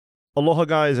Aloha,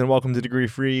 guys, and welcome to Degree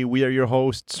Free. We are your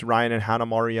hosts, Ryan and Hannah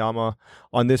Maruyama.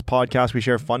 On this podcast, we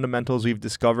share fundamentals we've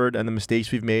discovered and the mistakes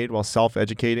we've made while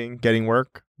self-educating, getting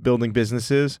work, building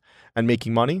businesses, and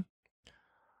making money.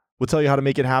 We'll tell you how to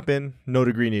make it happen. No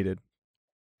degree needed.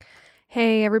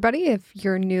 Hey, everybody. If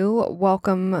you're new,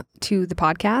 welcome to the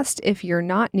podcast. If you're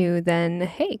not new, then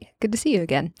hey, good to see you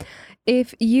again.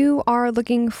 If you are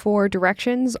looking for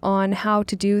directions on how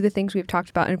to do the things we've talked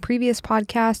about in previous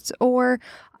podcasts, or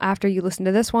after you listen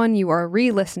to this one, you are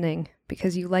re-listening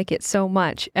because you like it so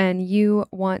much and you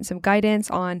want some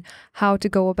guidance on how to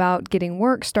go about getting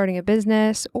work, starting a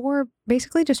business, or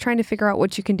basically just trying to figure out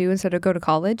what you can do instead of go to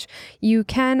college, you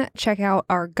can check out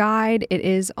our guide. It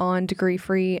is on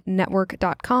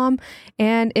degreefreenetwork.com.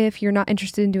 And if you're not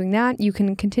interested in doing that, you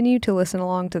can continue to listen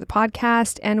along to the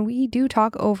podcast. And we do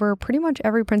talk over pretty much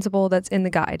every principle that's in the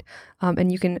guide.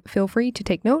 And you can feel free to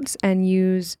take notes and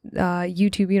use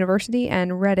YouTube University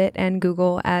and Reddit and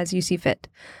Google as you see fit.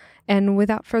 And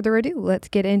without further ado, let's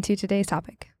get into today's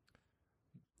topic.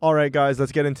 All right, guys,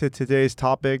 let's get into today's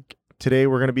topic. Today,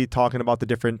 we're going to be talking about the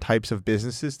different types of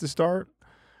businesses to start.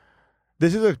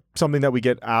 This is something that we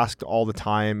get asked all the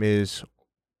time is,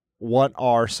 what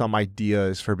are some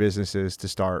ideas for businesses to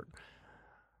start?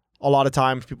 A lot of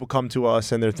times people come to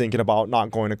us and they're thinking about not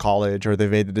going to college, or they've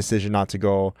made the decision not to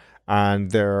go,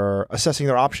 and they're assessing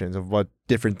their options of what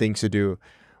different things to do,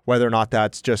 whether or not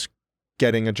that's just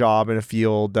getting a job in a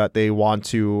field that they want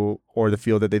to, or the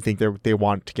field that they think they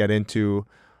want to get into,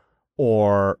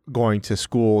 or going to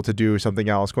school to do something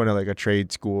else, going to like a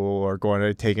trade school or going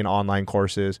to taking online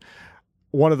courses.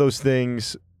 One of those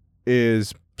things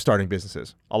is starting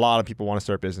businesses. A lot of people want to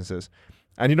start businesses,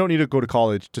 and you don't need to go to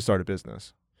college to start a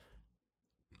business.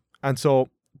 And so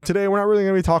today we're not really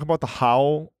going to be talking about the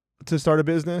how to start a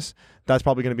business. That's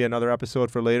probably going to be another episode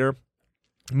for later.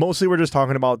 Mostly we're just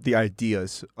talking about the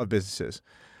ideas of businesses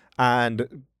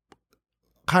and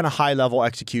kind of high level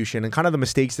execution and kind of the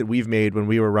mistakes that we've made when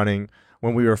we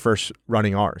were first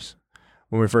running ours,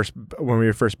 when we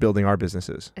were first building our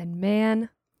businesses. And man,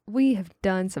 we have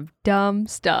done some dumb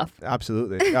stuff.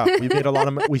 Absolutely. Yeah. We made a lot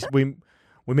of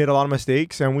we made a lot of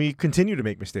mistakes, and we continue to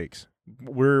make mistakes.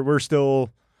 We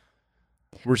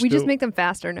just make them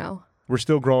faster now. We're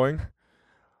still growing.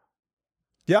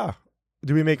 Yeah.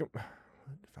 Do we make them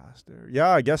faster? Yeah,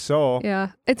 I guess so.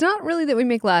 Yeah. It's not really that we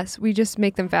make less. We just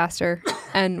make them faster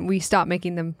and we stop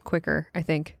making them quicker, I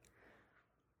think.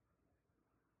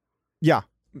 Yeah.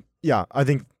 Yeah, I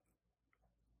think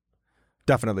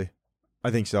definitely.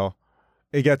 I think so.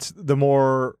 It gets the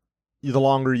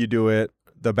longer you do it,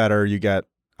 the better you get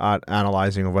at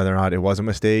analyzing of whether or not it was a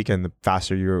mistake, and the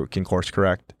faster you can course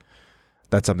correct.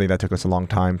 That's something that took us a long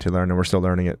time to learn, and we're still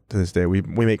learning it to this day. We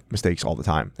make mistakes all the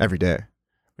time. Every day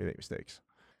we make mistakes.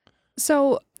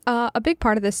 So a big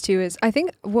part of this too is, I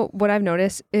think what I've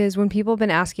noticed is when people have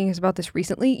been asking us about this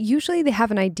recently, usually they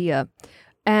have an idea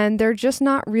and they're just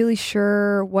not really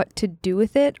sure what to do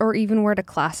with it or even where to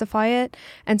classify it.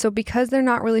 And so because they're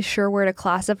not really sure where to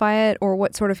classify it or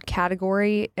what sort of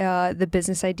category the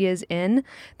business idea is in,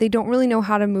 they don't really know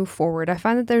how to move forward. I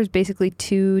find that there's basically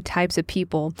two types of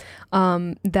people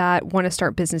that want to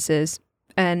start businesses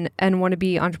and want to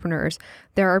be entrepreneurs.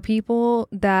 There are people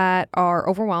that are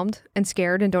overwhelmed and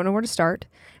scared and don't know where to start.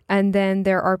 And then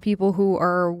there are people who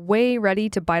are way ready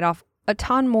to bite off a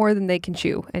ton more than they can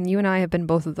chew. And you and I have been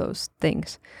both of those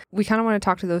things. We kind of want to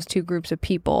talk to those two groups of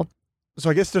people.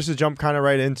 So I guess just to jump kind of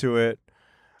right into it,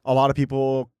 a lot of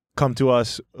people come to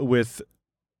us with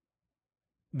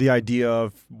the idea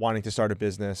of wanting to start a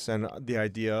business and the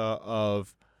idea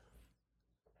of,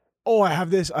 oh, I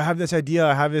have this idea.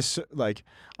 I have this, like,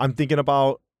 I'm thinking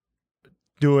about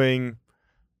doing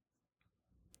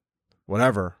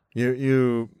whatever,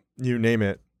 you name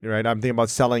it, right? I'm thinking about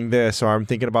selling this, or I'm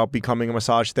thinking about becoming a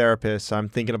massage therapist. I'm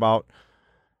thinking about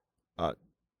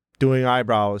doing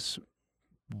eyebrows,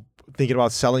 thinking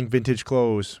about selling vintage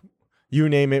clothes. You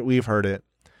name it, we've heard it.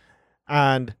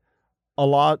 And a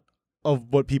lot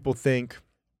of what people think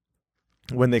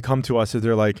when they come to us is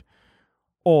they're like,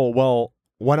 oh, well,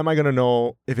 when am I going to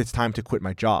know if it's time to quit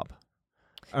my job?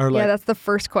 Or yeah, that's the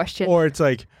first question. Or it's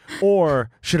like,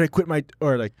 or should I quit I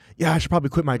should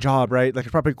probably quit my job, right? Like I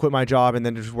should probably quit my job and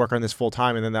then just work on this full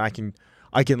time, and then I can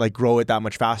like grow it that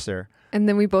much faster. And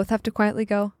then we both have to quietly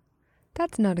go,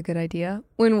 that's not a good idea.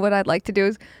 When what I'd like to do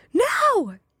is,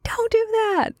 no, don't do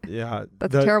that. Yeah.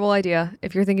 That's a terrible idea.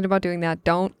 If you're thinking about doing that,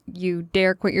 don't you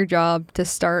dare quit your job to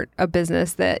start a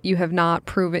business that you have not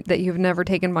proven, that you've never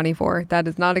taken money for. That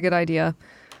is not a good idea.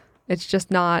 It's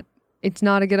not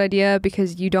a good idea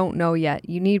because you don't know yet.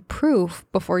 You need proof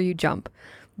before you jump.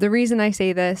 The reason I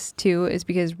say this too is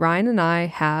because Ryan and I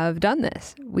have done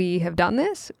this. We have done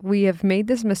this. We have made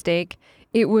this mistake.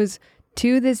 It was,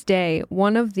 to this day,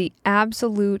 one of the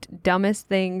absolute dumbest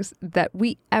things that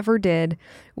we ever did,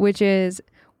 which is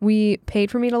we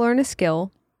paid for me to learn a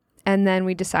skill. And then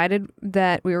we decided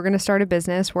that we were going to start a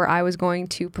business where I was going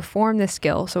to perform this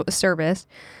skill, so a service.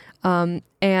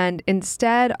 And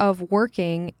instead of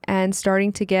working and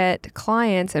starting to get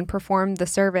clients and perform the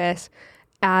service,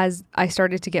 as I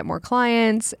started to get more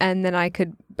clients, and then I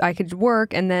could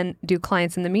work and then do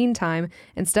clients in the meantime,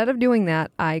 instead of doing that,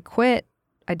 I quit.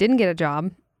 I didn't get a job,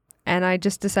 and I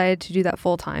just decided to do that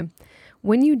full time.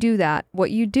 When you do that, what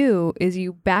you do is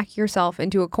you back yourself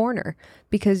into a corner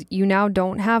because you now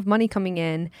don't have money coming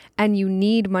in and you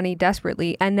need money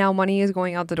desperately. And now money is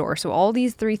going out the door. So all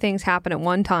these three things happen at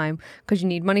one time because you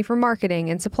need money for marketing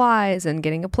and supplies and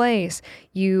getting a place.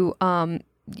 You can't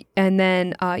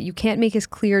make as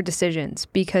clear decisions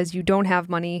because you don't have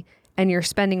money and you're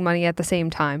spending money at the same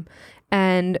time.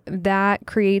 And that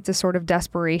creates a sort of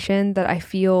desperation that I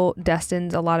feel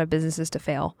destines a lot of businesses to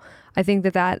fail. I think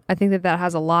that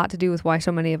has a lot to do with why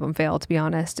so many of them fail, to be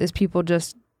honest, is people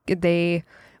just, they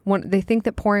think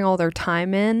that pouring all their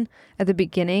time in at the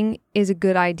beginning is a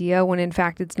good idea when in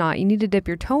fact it's not. You need to dip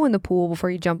your toe in the pool before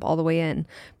you jump all the way in,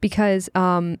 because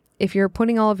if you're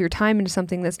putting all of your time into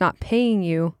something that's not paying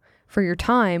you for your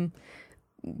time,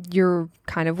 you're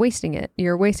kind of wasting it.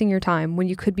 You're wasting your time when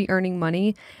you could be earning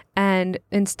money and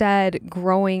instead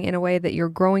growing in a way that you're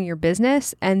growing your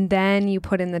business, and then you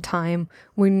put in the time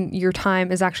when your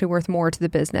time is actually worth more to the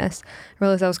business. I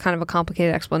realize that was kind of a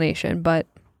complicated explanation, but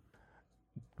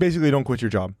basically don't quit your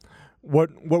job.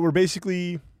 What you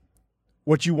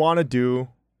want to do,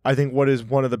 I think what is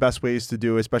one of the best ways to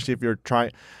do, especially if you're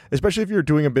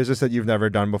doing a business that you've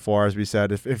never done before, as we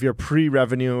said, if you're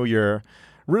pre-revenue, you're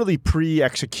really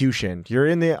pre-execution, you're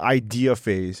in the idea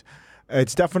phase.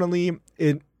 It's definitely,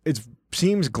 it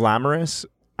seems glamorous,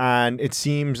 and it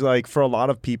seems like for a lot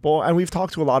of people, and we've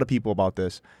talked to a lot of people about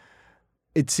this,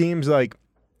 it seems like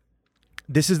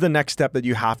this is the next step that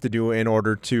you have to do in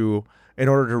order to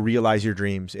realize your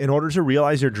dreams. In order to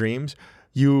realize your dreams,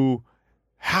 you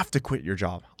have to quit your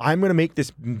job. I'm going to make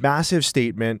this massive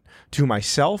statement to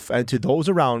myself and to those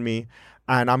around me,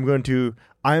 and I'm not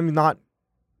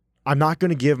going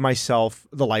to give myself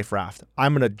the life raft.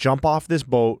 I'm going to jump off this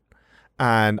boat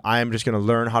and I'm just going to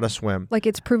learn how to swim. Like,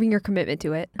 it's proving your commitment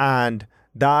to it. And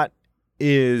that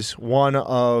is one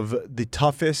of the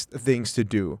toughest things to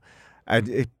do. And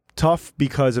it's tough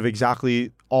because of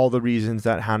exactly all the reasons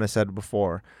that Hannah said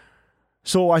before.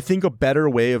 So I think a better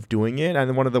way of doing it,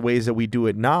 and one of the ways that we do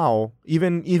it now,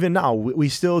 even now, we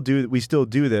still do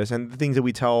this, and the things that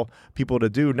we tell people to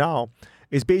do now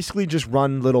is basically just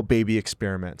run little baby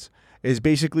experiments. Is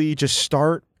basically just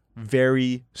start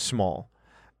very small.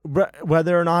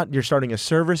 Whether or not you're starting a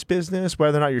service business,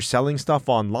 whether or not you're selling stuff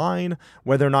online,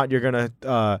 whether or not you're going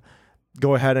to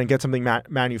go ahead and get something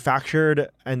manufactured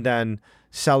and then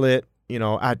sell it,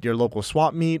 at your local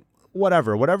swap meet,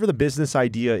 whatever the business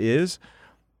idea is,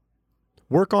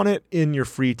 work on it in your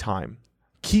free time.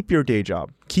 Keep your day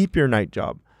job, keep your night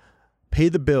job, pay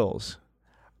the bills.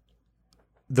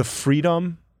 The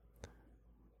freedom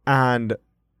and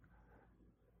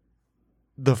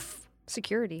the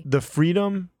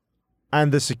freedom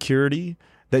and the security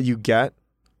that you get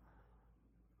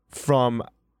from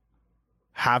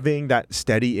having that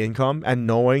steady income and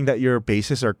knowing that your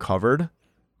bases are covered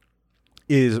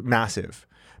is massive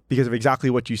because of exactly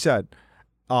what you said.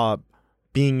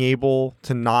 Being able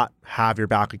to not have your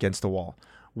back against the wall.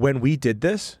 When we did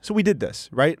this,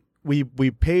 right? We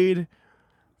paid.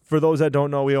 For those that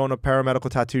don't know, we own a paramedical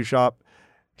tattoo shop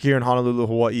here in Honolulu,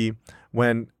 Hawaii.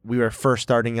 When we were first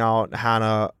starting out,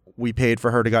 Hannah, we paid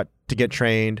for her to get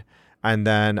trained. And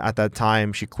then at that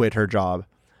time, she quit her job.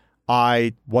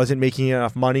 I wasn't making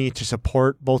enough money to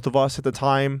support both of us at the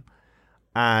time.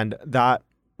 And that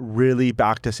really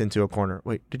backed us into a corner.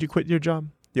 Wait, did you quit your job?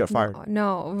 You got fired.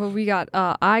 No,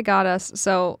 I got us.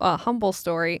 So humble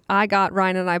story. I got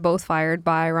Ryan and I both fired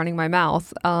by running my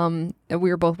mouth. We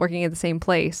were both working at the same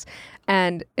place.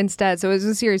 And instead, so it was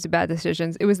a series of bad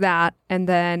decisions. It was that. And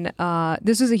then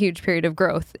this was a huge period of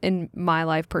growth in my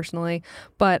life personally.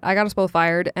 But I got us both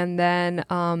fired. And then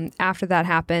after that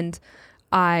happened,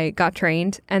 I got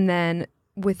trained. And then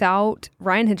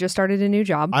Ryan had just started a new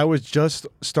job. I was just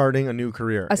starting a new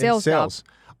career. A sales job.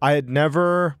 I had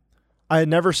never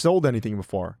sold anything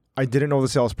before. I didn't know the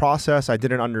sales process. I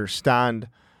didn't understand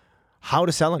how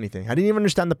to sell anything. I didn't even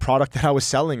understand the product that I was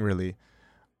selling, really.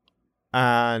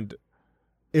 And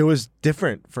it was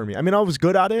different for me. I mean, I was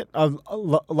good at it.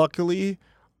 Luckily,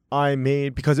 I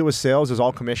made, because it was sales, it was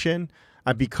all commission,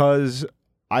 and because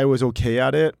I was okay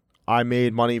at it, I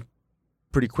made money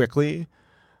pretty quickly.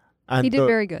 And He did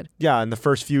very good. Yeah, and the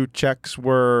first few checks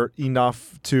were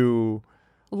enough to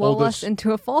Lull us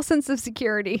into a false sense of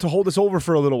security. to hold us over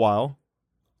for a little while.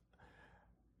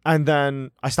 And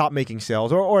then I stopped making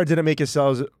sales, or I didn't make as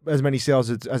many sales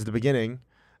as the beginning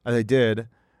as I did.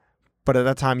 But at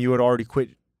that time, you had already quit.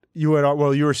 You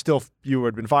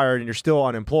had been fired, and you're still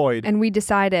unemployed. And we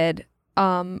decided,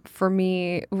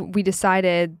 we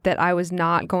decided that I was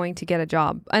not going to get a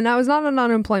job, and I was not on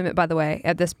unemployment, by the way.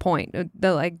 At this point,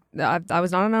 I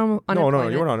was not on unemployment. No,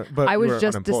 you weren't on it. But I was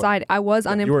just decided I was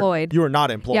unemployed. You were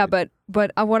not employed. Yeah, but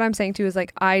what I'm saying too is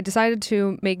like I decided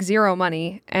to make zero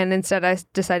money, and instead I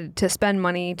decided to spend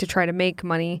money to try to make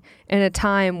money in a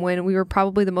time when we were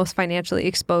probably the most financially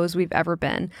exposed we've ever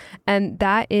been, and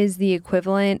that is the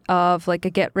equivalent of like a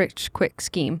get rich quick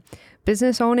scheme.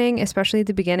 Business owning, especially at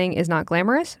the beginning, is not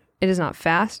glamorous. It is not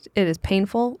fast. It is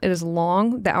painful. It is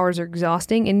long. The hours are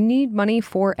exhausting, and you need money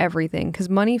for everything because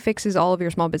money fixes all of your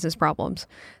small business problems.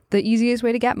 The easiest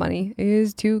way to get money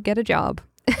is to get a job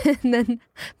and then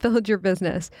build your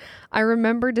business. I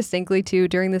remember distinctly too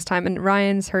during this time, and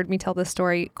Ryan's heard me tell this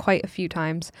story quite a few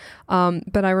times.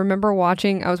 But I remember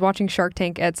I was watching Shark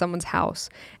Tank at someone's house,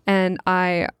 and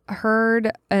I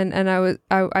heard, I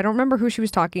don't remember who she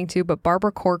was talking to, but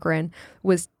Barbara Corcoran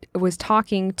was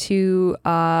talking to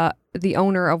the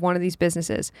owner of one of these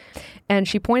businesses, and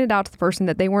she pointed out to the person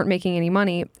that they weren't making any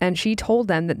money, and she told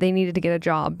them that they needed to get a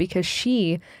job because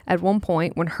she, at one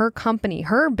point, when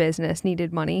her business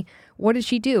needed money, what did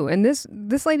she do? And this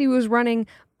lady was running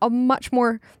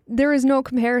there is no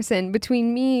comparison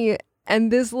between me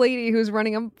and this lady who's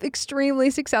running an extremely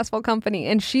successful company.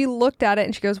 And she looked at it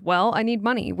and she goes, well, I need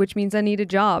money, which means I need a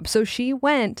job. So she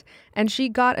went and she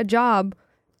got a job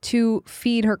to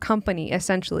feed her company,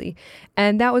 essentially.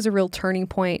 And that was a real turning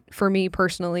point for me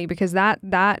personally, because that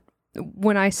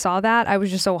when I saw that, I was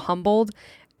just so humbled,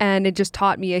 and it just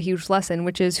taught me a huge lesson,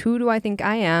 which is, who do I think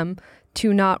I am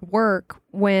to not work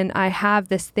when I have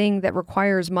this thing that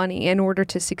requires money in order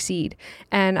to succeed?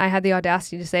 And I had the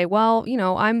audacity to say, well,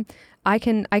 I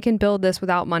can build this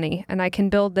without money, and I can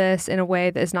build this in a way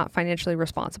that is not financially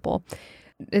responsible.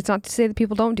 It's not to say that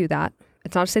people don't do that.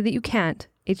 It's not to say that you can't.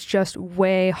 It's just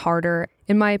way harder.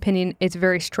 In my opinion, it's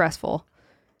very stressful.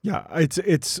 Yeah,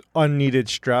 it's unneeded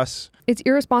stress. It's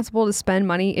irresponsible to spend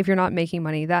money if you're not making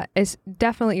money. That is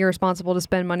definitely irresponsible to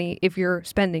spend money if you're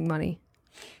spending money.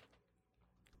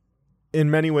 In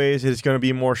many ways, it's going to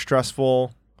be more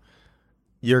stressful.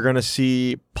 You're going to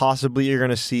see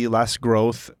less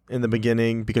growth in the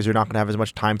beginning because you're not going to have as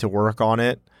much time to work on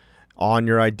it, on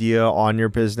your idea, on your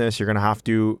business. You're going to have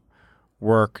to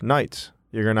work nights.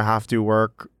 You're going to have to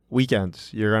work weekends.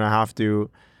 You're going to have to...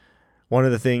 One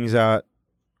of the things that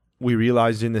we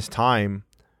realized in this time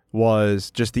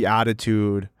was just the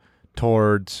attitude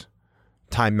towards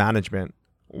time management.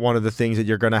 One of the things that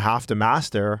you're going to have to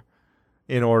master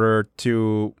in order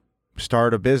to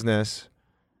start a business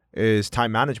is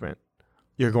time management.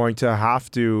 You're going to have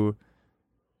to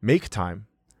make time.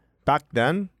 Back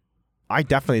then, I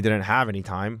definitely didn't have any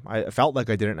time. I felt like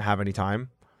I didn't have any time.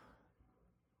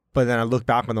 But then I look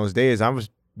back on those days, I was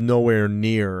nowhere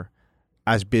near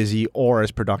as busy or as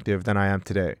productive than I am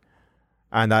today.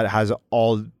 And that has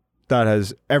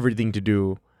everything to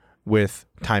do with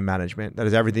time management. That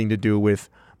has everything to do with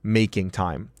making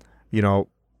time.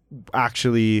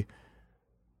 Actually,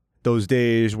 those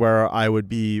days where I would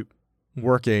be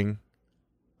working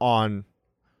my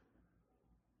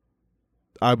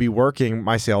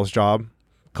sales job,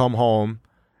 come home,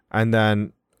 and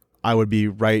then I would be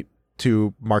right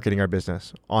to marketing our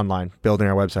business online, building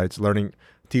our websites,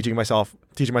 teaching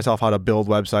myself how to build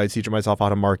websites, teaching myself how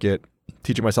to market,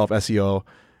 teaching myself SEO,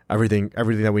 everything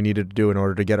that we needed to do in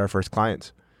order to get our first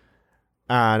clients.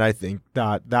 And I think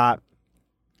that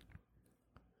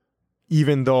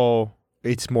even though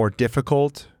it's more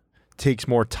difficult, takes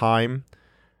more time,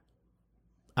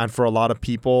 and for a lot of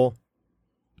people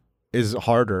is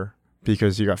harder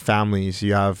because you got families,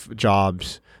 you have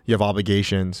jobs, you have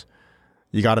obligations.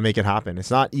 You got to make it happen. It's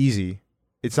not easy.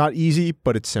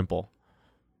 But it's simple.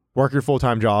 Work your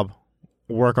full-time job,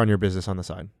 work on your business on the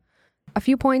side. A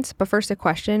few points, but first a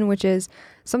question, which is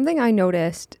something I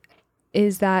noticed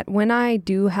is that when I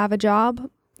do have a job,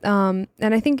 and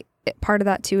I think part of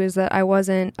that too is that I was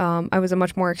a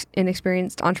much more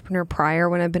inexperienced entrepreneur prior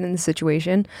when I've been in this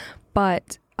situation,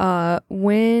 but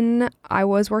when I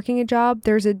was working a job,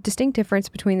 there's a distinct difference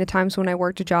between the times when I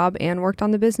worked a job and worked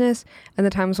on the business and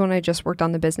the times when I just worked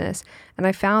on the business. And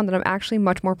I found that I'm actually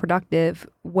much more productive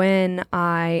when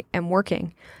I am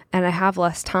working and I have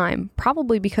less time,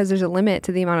 probably because there's a limit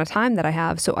to the amount of time that I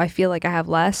have. So I feel like I have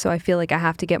less. So I feel like I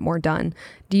have to get more done.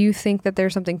 Do you think that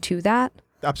there's something to that?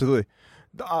 Absolutely.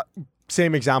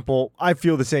 Same example. I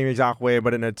feel the same exact way,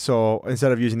 but so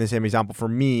instead of using the same example for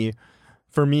me,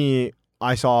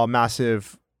 I saw a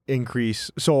massive increase.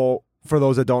 So for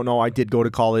those that don't know, I did go to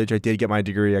college. I did get my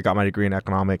degree. I got my degree in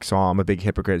economics. So I'm a big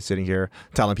hypocrite sitting here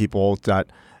telling people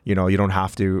that, you don't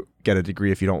have to get a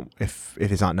degree if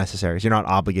it's not necessary. So you're not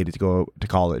obligated to go to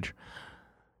college.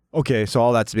 Okay. So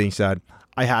all that's being said,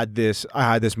 I had this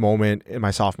moment in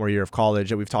my sophomore year of college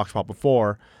that we've talked about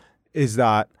before, is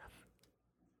that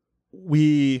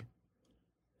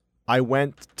I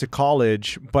went to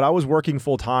college, but I was working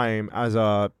full time as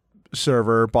a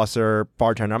server, busser,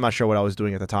 bartender. I'm not sure what I was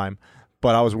doing at the time,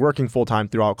 but I was working full time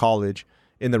throughout college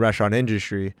in the restaurant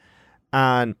industry.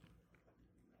 And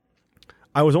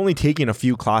I was only taking a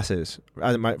few classes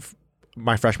at my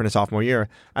freshman and sophomore year,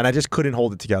 and I just couldn't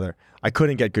hold it together. I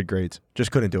couldn't get good grades,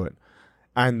 just couldn't do it.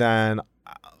 And then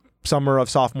summer of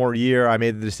sophomore year, I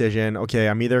made the decision, okay,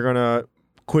 I'm either going to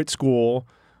quit school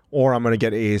or I'm going to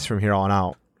get A's from here on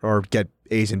out, or get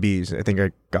A's and B's. I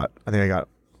ended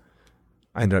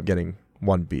up getting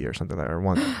 1B or something like that, or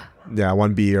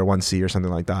 1B or 1C or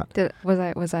something like that. Did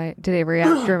I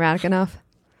react dramatic enough?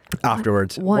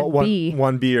 Afterwards. 1B.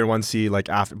 1B or 1C, like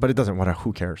after, but it doesn't matter.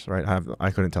 Who cares, right?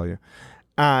 I couldn't tell you.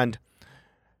 And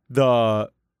the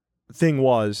thing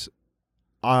was,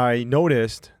 I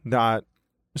noticed that,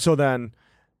 so then,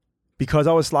 because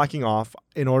I was slacking off,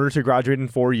 in order to graduate in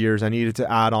 4 years, I needed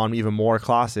to add on even more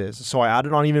classes. So I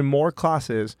added on even more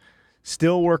classes,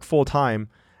 still work full time,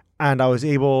 and I was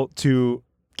able to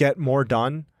get more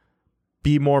done,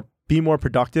 be more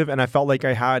productive, and I felt like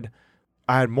I had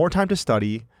more time to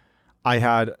study, I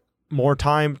had more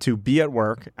time to be at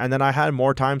work, and then I had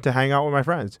more time to hang out with my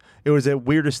friends. It was the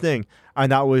weirdest thing,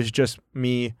 and that was just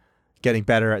me getting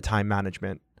better at time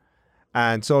management.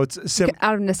 And so it's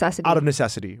out of necessity. Out of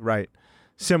necessity, right?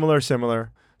 Similar.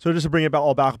 So just to bring it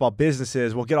all back about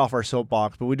businesses, we'll get off our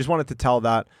soapbox, but we just wanted to tell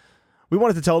that. We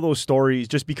wanted to tell those stories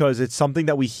just because it's something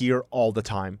that we hear all the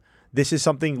time. This is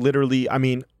something literally,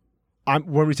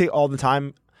 when we say all the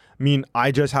time,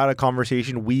 I just had a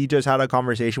conversation. We just had a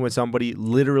conversation with somebody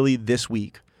literally this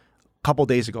week, a couple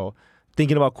days ago,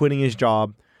 thinking about quitting his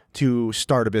job to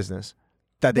start a business.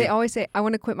 They always say, I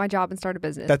want to quit my job and start a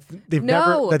business. That they've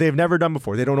never done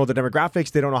before. They don't know the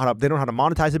demographics. They don't know how to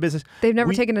monetize a business. They've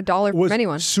never taken a dollar from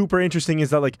anyone. Super interesting is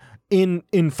that, like,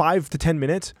 in 5 to 10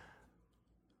 minutes,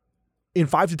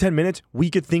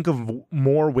 we could think of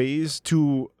more ways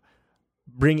to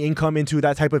bring income into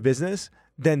that type of business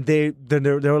than they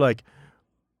were like,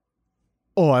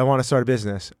 oh, I want to start a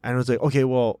business. And it was like, okay,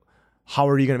 well, how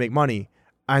are you going to make money?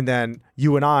 And then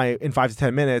you and I, in 5 to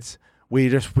 10 minutes, we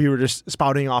were just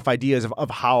spouting off ideas of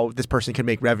how this person can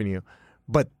make revenue,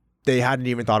 but they hadn't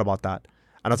even thought about that.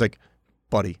 And I was like,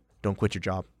 buddy, don't quit your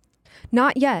job.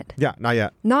 Not yet. Yeah, not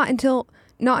yet. Not until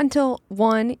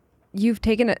one, you've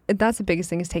taken that's the biggest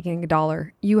thing, is taking a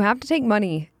dollar. You have to take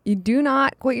money. You do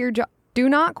not quit your job. Do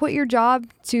not quit your job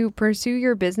to pursue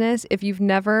your business if you've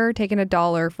never taken a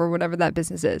dollar for whatever that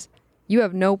business is. You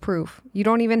have no proof. You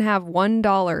don't even have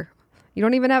 $1. You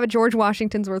don't even have a George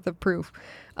Washington's worth of proof.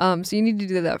 So you need to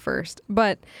do that first.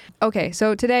 But okay,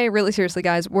 so today, really seriously,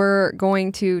 guys, we're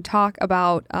going to talk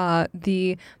about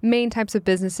the main types of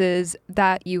businesses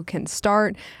that you can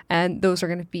start. And those are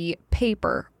going to be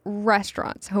paper,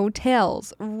 restaurants,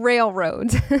 hotels,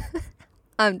 railroads.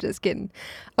 I'm just kidding.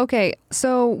 Okay,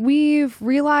 so we've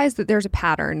realized that there's a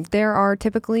pattern. There are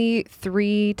typically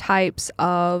 3 types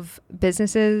of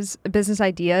business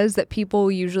ideas that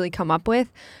people usually come up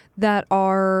with that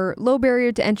are low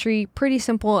barrier to entry, pretty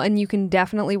simple, and you can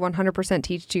definitely 100%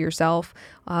 teach to yourself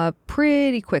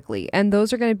pretty quickly. And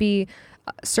those are going to be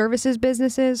services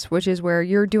businesses, which is where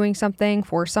you're doing something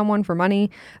for someone for money.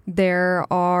 There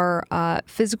are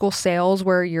physical sales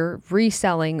where you're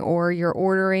reselling or you're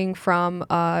ordering from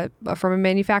a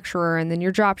manufacturer and then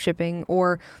you're drop shipping,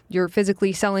 or you're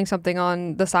physically selling something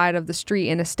on the side of the street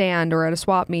in a stand or at a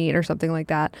swap meet or something like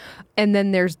that. And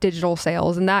then there's digital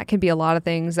sales, and that can be a lot of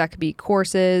things. That could be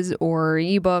courses or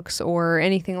ebooks or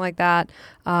anything like that.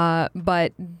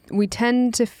 But we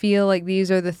tend to feel like these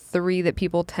are the 3 that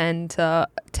people tend to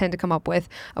come up with.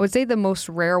 I would say the most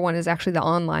rare one is actually the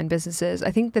online businesses. I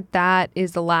think that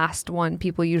is the last one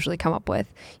people usually come up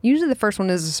with. Usually the first one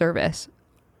is a service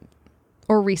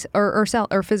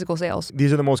or physical sales.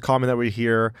 These are the most common that we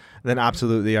hear. And then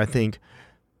absolutely, I think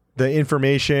the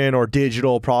information or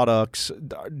digital products,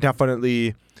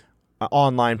 definitely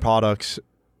online products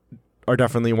are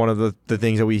definitely one of the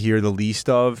things that we hear the least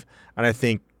of. And I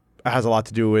think it has a lot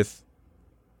to do with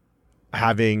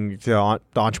having the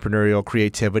entrepreneurial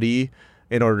creativity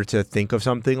in order to think of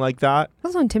something like that.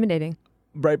 That's also intimidating.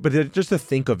 Right, but just to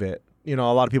think of it, a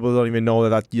lot of people don't even know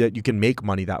that you can make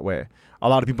money that way. A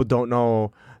lot of people don't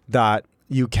know that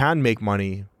you can make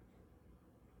money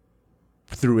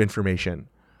through information,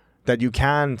 that you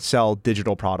can sell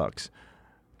digital products,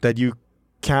 that you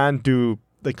can do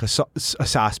like a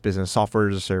SaaS business, software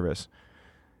as a service.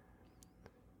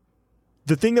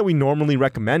 The thing that we normally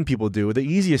recommend people do, the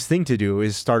easiest thing to do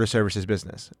is start a services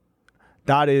business.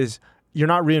 That is, you're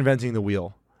not reinventing the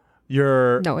wheel. It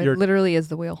literally is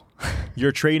the wheel.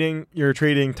 You're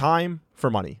trading time for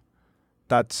money.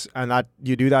 That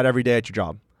you do that every day at your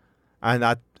job. And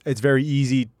that it's very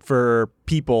easy for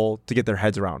people to get their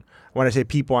heads around. When I say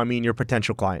people, I mean your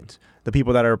potential clients, the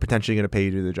people that are potentially going to pay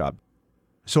you to do the job.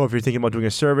 So if you're thinking about doing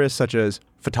a service such as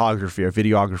photography or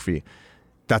videography,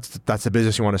 that's the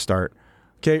business you want to start.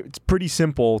 Okay, it's pretty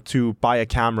simple to buy a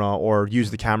camera or use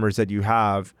the cameras that you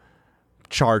have,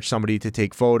 charge somebody to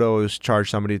take photos, charge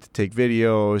somebody to take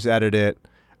videos, edit it,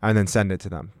 and then send it to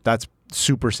them. That's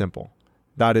super simple.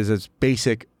 That is as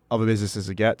basic of a business as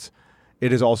it gets.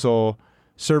 It is also,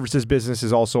 services business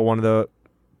is also one of the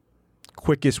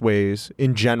quickest ways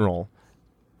in general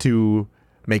to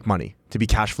make money, to be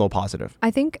cash flow positive.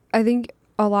 I think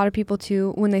a lot of people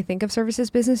too, when they think of services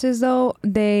businesses though,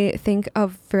 they think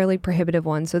of fairly prohibitive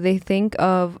ones. So they think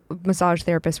of massage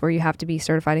therapists where you have to be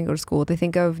certified and go to school. They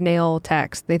think of nail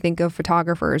techs. They think of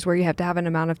photographers where you have to have an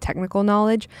amount of technical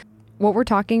knowledge. What we're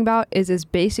talking about is as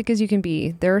basic as you can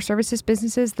be. There are services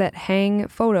businesses that hang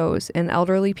photos in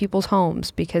elderly people's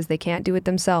homes because they can't do it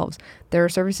themselves. There are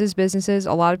services businesses,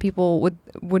 a lot of people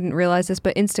wouldn't realize this,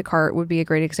 but Instacart would be a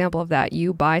great example of that.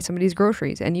 You buy somebody's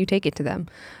groceries and you take it to them.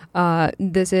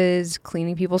 This is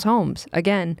cleaning people's homes.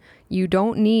 Again, you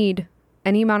don't need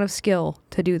any amount of skill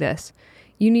to do this.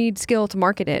 You need skill to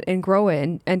market it and grow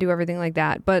it and do everything like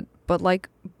that. But like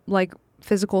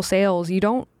physical sales, you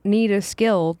don't need a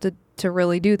skill to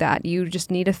really do that. You just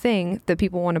need a thing that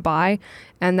people want to buy.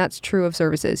 And that's true of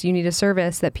services. You need a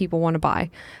service that people want to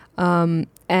buy. And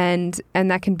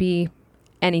that can be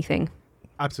anything.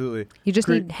 Absolutely. You just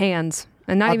need hands.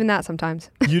 And not even that sometimes.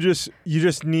 You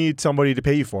just need somebody to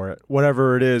pay you for it.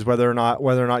 Whatever it is, whether or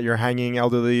not you're hanging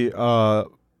elderly,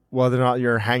 whether or not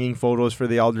you're hanging photos for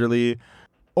the elderly,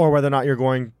 or whether or not you're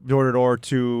going door to door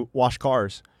to wash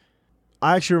cars.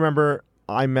 I actually remember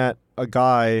I met a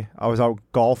guy, I was out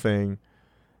golfing.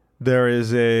 There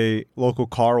is a local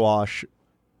car wash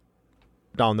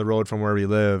down the road from where we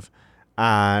live.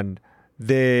 And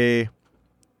I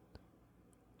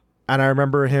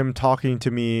remember him talking to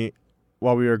me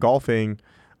while we were golfing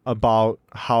about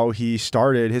how he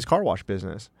started his car wash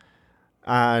business.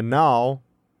 And now,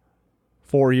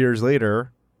 4 years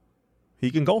later, he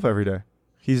can golf every day.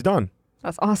 He's done.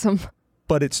 That's awesome.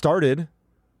 But it started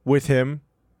with him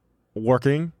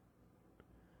working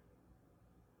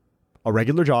a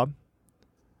regular job,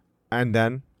 and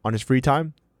then on his free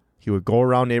time, he would go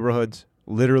around neighborhoods,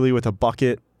 literally with a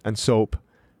bucket and soap,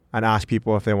 and ask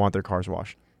people if they want their cars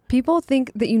washed. People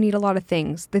think that you need a lot of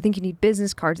things. They think you need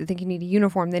business cards. They think you need a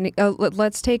uniform. They need,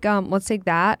 let's take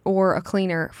that or a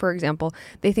cleaner, for example.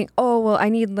 They think, oh well, I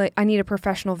need a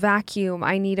professional vacuum.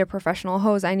 I need a professional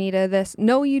hose. I need a this.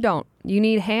 No, you don't. You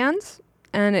need hands,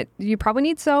 and you probably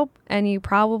need soap, and you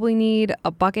probably need a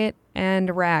bucket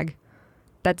and a rag.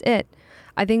 That's it.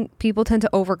 I think people tend to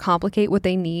overcomplicate what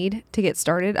they need to get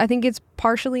started. I think it's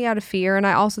partially out of fear, and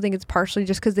I also think it's partially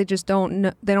just because they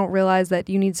don't realize that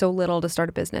you need so little to start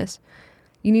a business.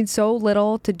 You need so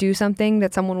little to do something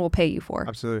that someone will pay you for.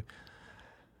 Absolutely.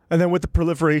 And then with the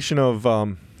proliferation of,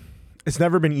 it's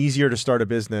never been easier to start a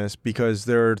business because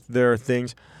there are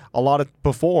things.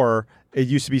 Before, it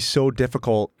used to be so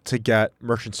difficult to get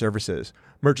merchant services.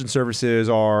 Merchant services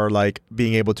are like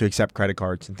being able to accept credit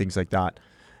cards and things like that.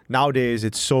 Nowadays,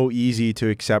 it's so easy to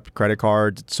accept credit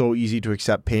cards. It's so easy to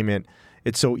accept payment.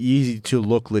 It's so easy to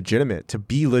look legitimate, to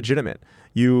be legitimate.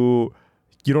 You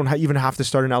don't even have to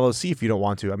start an LLC if you don't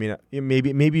want to. I mean,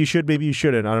 maybe you should, maybe you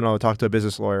shouldn't. I don't know. Talk to a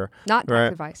business lawyer. Not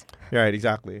tax advice. Right,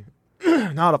 exactly.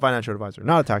 Not a financial advisor.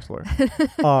 Not a tax lawyer.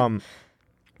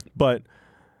 But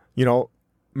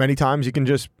many times you can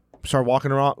just start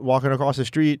walking across the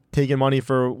street, taking money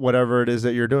for whatever it is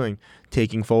that you're doing,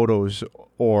 taking photos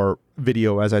or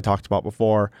video, as I talked about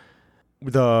before.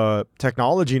 the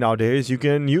technology nowadays, you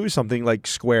can use something like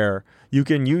Square, you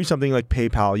can use something like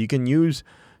PayPal, you can use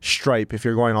Stripe if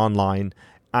you're going online,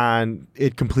 and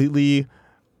it completely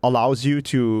allows you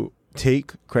to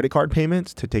take credit card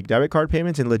payments, to take debit card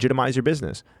payments, and legitimize your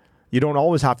business. You don't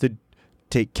always have to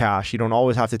take cash. You don't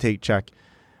always have to take check.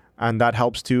 And that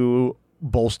helps to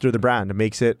bolster the brand. It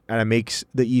makes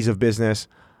the ease of business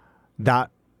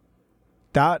that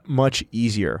much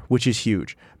easier, which is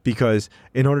huge. Because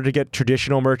in order to get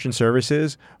traditional merchant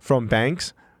services from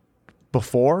banks,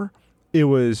 before, it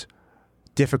was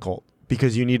difficult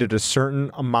because you needed a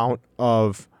certain amount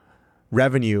of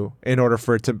revenue in order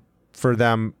for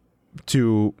them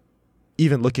to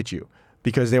even look at you,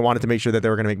 because they wanted to make sure that they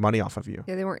were going to make money off of you.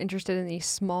 Yeah, they weren't interested in these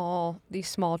small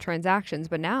transactions,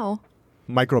 but now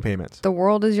Micropayments. the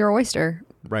world is your oyster.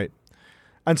 Right.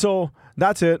 And so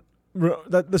that's it.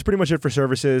 That's pretty much it for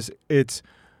services.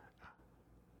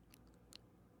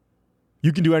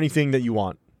 You can do anything that you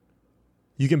want.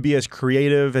 You can be as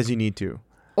creative as you need to.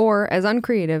 Or as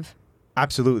uncreative.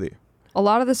 Absolutely. A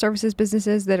lot of the services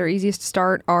businesses that are easiest to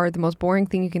start are the most boring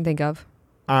thing you can think of.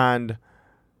 And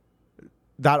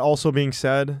that also being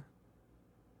said,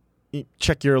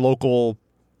 check your local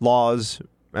laws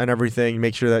and everything.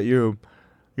 Make sure that you're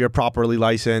properly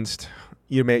licensed.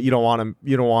 You don't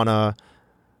want to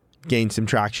gain some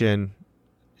traction.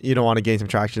 You don't want to gain some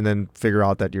traction, then figure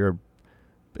out that you're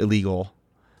illegal.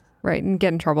 Right, and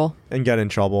get in trouble.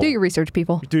 Do your research,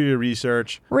 people. Do your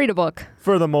research. Read a book.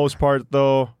 For the most part,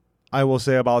 though, I will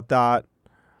say about that,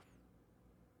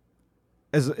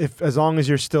 as long as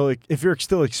you're still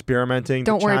experimenting,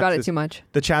 don't worry about it too much.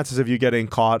 The chances of you getting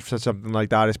caught for something like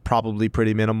that is probably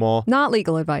pretty minimal. Not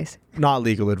legal advice. Not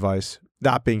legal advice.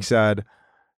 That being said,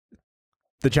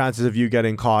 the chances of you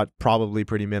getting caught probably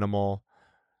pretty minimal.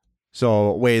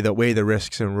 So weigh the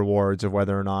risks and rewards of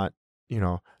whether or not,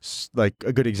 like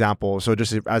a good example. So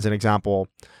just as an example,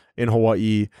 in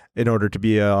Hawaii, in order to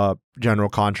be a general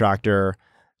contractor,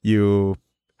 you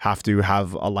have to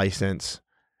have a license.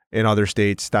 In other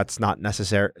states, that's not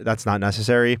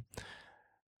necessary.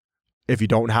 If you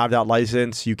don't have that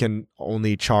license, you can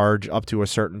only charge up to a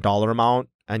certain dollar amount,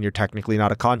 and you're technically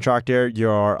not a contractor,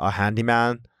 you're a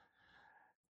handyman.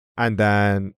 And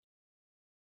then,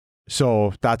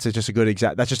 so that's just a good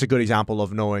example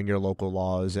of knowing your local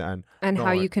laws and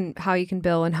how you can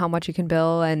bill and how much you can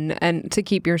bill and to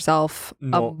keep yourself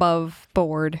above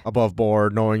board,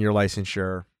 knowing your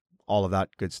licensure, all of that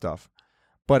good stuff.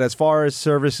 But as far as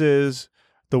services,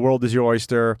 the world is your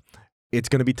oyster. It's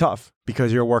going to be tough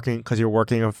because you're working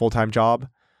a full-time job,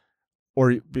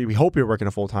 or we hope you're working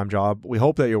a full-time job. We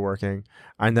hope that you're working.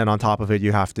 And then on top of it,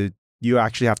 you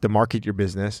actually have to market your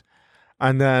business.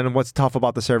 And then what's tough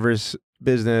about the service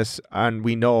business, and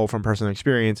we know from personal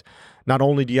experience, not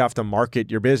only do you have to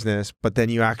market your business, but then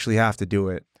you actually have to do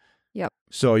it. Yep.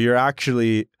 So you're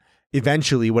actually,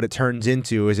 eventually what it turns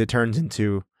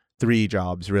into 3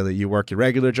 jobs, really. You work your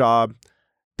regular job,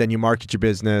 then you market your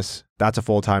business. That's a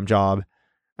full-time job.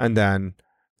 And then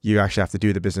you actually have to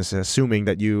do the business, assuming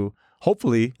that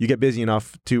hopefully you get busy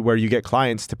enough to where you get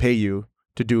clients to pay you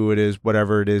to do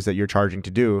whatever it is that you're charging to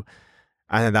do.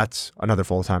 And then that's another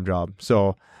full-time job.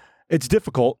 So it's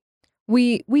difficult.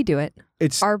 We do it.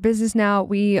 It's our business now.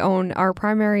 We own our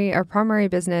primary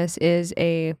business is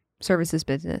a services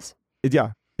business.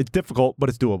 It's difficult, but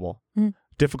it's doable. Mm.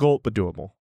 Difficult, but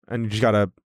doable. And you just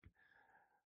gotta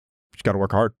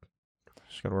work hard.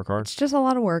 It's just a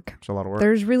lot of work. It's a lot of work.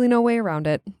 There's really no way around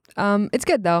it. It's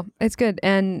good though. It's good.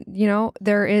 And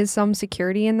there is some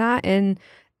security in that. And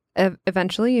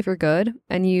eventually, if you're good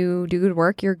and you do good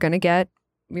work, you're gonna get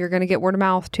word of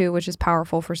mouth too, which is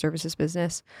powerful for services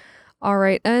business. All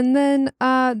right. And then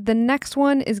the next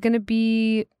one is gonna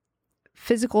be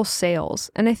physical sales.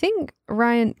 And I think,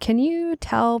 Ryan, can you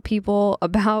tell people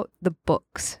about the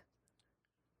books?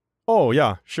 Oh,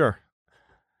 yeah, sure.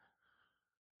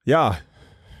 Yeah.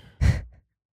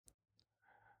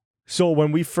 So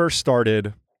when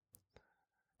Hannah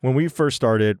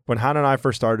and I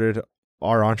first started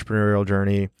our entrepreneurial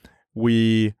journey,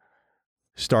 we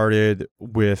tried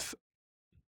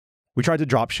to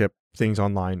drop ship things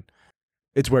online.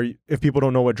 It's where, if people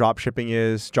don't know what drop shipping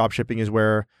is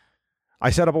where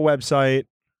I set up a website,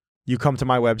 you come to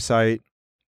my website,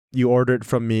 you order it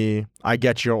from me, I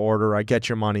get your order, I get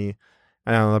your money,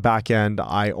 and on the back end,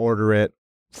 I order it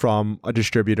from a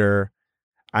distributor,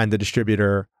 and the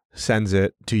distributor sends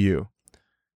it to you.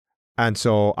 And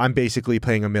so I'm basically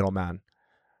playing a middleman.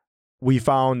 We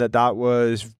found that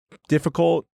was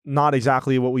difficult, not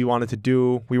exactly what we wanted to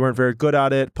do. We weren't very good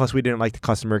at it. Plus, we didn't like the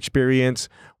customer experience.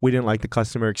 We didn't like the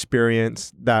customer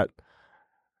experience that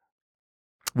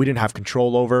we didn't have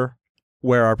control over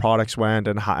where our products went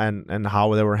and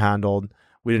how they were handled.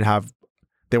 They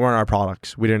weren't our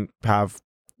products. We didn't have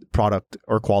product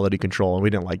or quality control, and we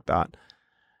didn't like that.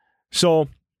 So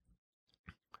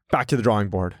back to the drawing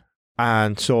board.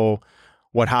 And so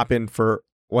what happened for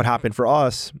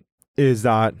us is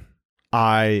that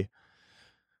I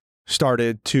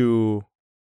started to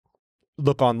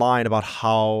look online about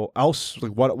how else,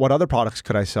 like what other products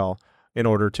could I sell in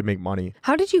order to make money.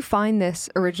 How did you find this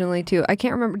originally too? I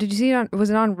can't remember. Did you see it was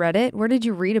it on Reddit? Where did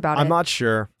you read about it? I'm not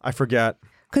sure. I forget.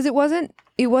 Because it wasn't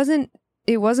a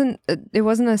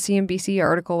CNBC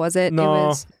article, was it? No. It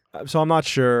was... So I'm not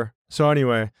sure. So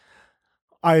anyway,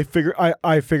 I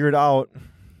figured out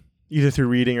either through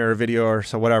reading or a video or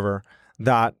so whatever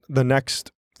that the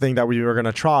next thing that I was going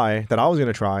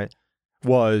to try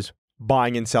was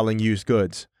buying and selling used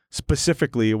goods.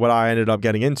 Specifically, what I ended up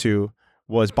getting into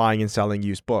was buying and selling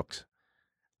used books.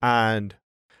 And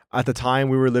at the time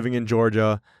we were living in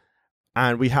Georgia,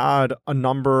 and we had a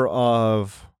number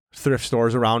of thrift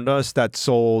stores around us that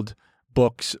sold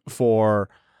books for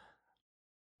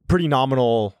pretty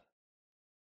nominal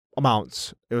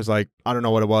amounts. It was like, I don't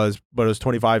know what it was, but it was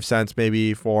 25 cents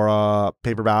maybe for a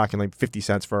paperback and like 50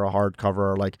 cents for a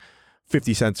hardcover, or like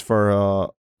 50 cents for a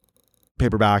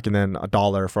paperback and then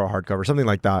 $1 for a hardcover, something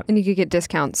like that. And you could get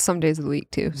discounts some days of the week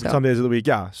too. So. Some days of the week,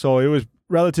 yeah. So it was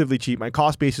relatively cheap. My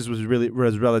cost basis was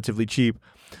relatively cheap.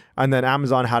 And then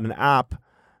Amazon had an app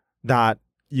that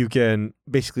you can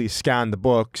basically scan the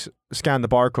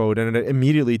barcode, and it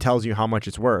immediately tells you how much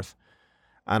it's worth.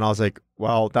 And I was like,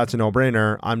 well, that's a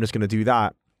no-brainer. I'm just going to do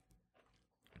that.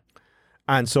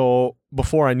 And so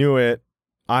before I knew it,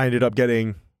 I ended up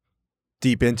getting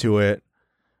deep into it,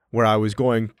 where I was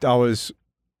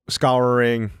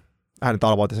scouring, I hadn't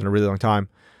thought about this in a really long time,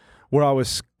 where I was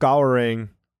scouring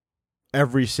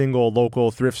every single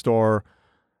local thrift store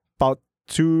about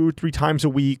 2-3 times a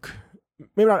week.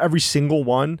 Maybe not every single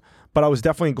one, but I was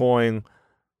definitely going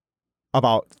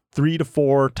about 3 to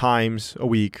 4 times a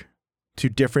week to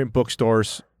different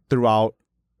bookstores throughout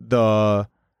the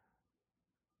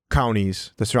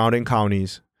counties, the surrounding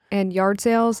counties. And yard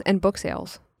sales and book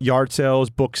sales. Yard sales,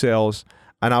 book sales.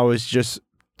 And I was just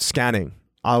scanning.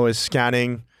 I was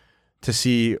scanning to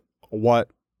see what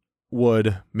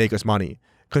would make us money,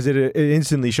 because it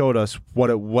instantly showed us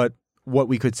what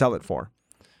we could sell it for.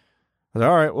 I was like,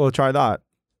 all right, we'll try that.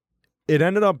 It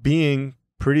ended up being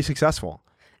pretty successful.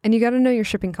 And you got to know your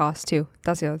shipping costs too.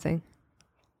 That's the other thing.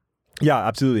 Yeah,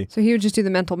 absolutely. So he would just do the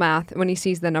mental math when he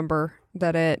sees the number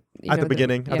that it at the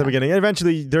beginning. And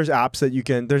eventually there's apps you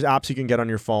can get on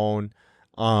your phone.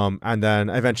 And then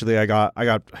eventually I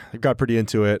got pretty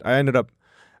into it. I ended up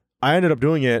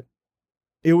doing it.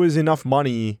 It was enough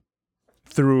money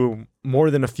through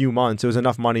more than a few months. It was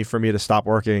enough money for me to stop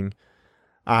working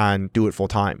and do it full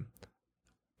time.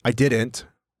 I didn't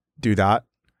do that,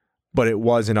 but it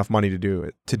was enough money to do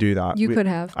that. Could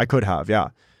have. I could have, yeah.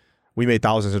 We made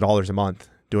thousands of dollars a month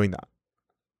doing that.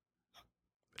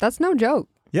 That's no joke.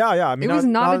 Yeah. I mean, it was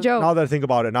not a joke. Now that I think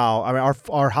about it now, I mean,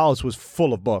 our house was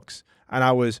full of books, and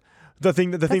I was That's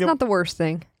not the worst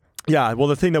thing. Yeah, well,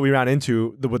 the thing that we ran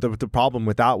into, the problem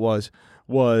with that was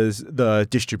the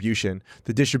distribution.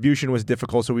 The distribution was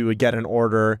difficult, so we would get an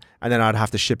order, and then I'd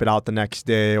have to ship it out the next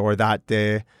day or that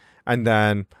day,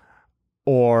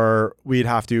 or we'd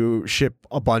have to ship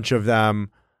a bunch of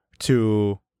them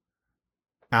to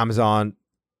Amazon's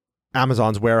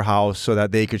warehouse so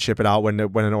that they could ship it out when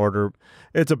an order.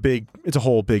 It's a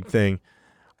whole big thing.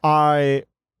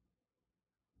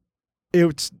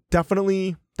 It's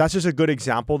definitely, that's just a good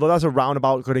example, though. That's a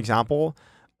roundabout good example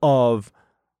of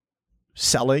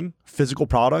selling physical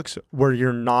products where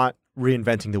you're not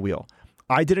reinventing the wheel.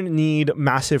 I didn't need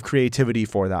massive creativity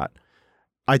for that.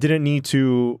 I didn't need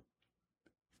to.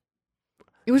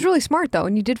 It was really smart though,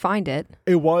 and you did find it.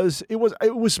 It was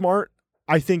smart.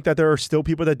 I think that there are still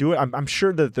people that do it. I'm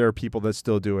sure that there are people that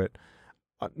still do it.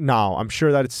 Now, I'm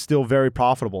sure that it's still very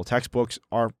profitable. Textbooks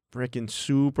are freaking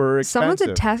super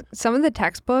expensive. Some of the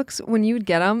textbooks, when you would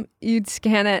get them, you'd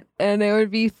scan it and it would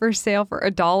be for sale for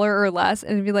 $1 or less,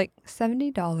 and it'd be like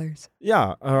 $70.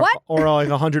 Yeah, or like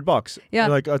 $100. Yeah,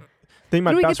 like Did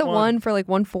we get the one for like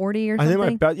 $140 or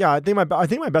something? I think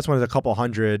my best one is a couple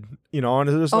hundred. You know, and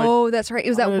it was like, that's right. It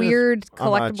was that weird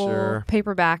collectible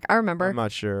paperback. I remember. I'm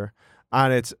not sure.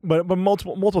 And it's but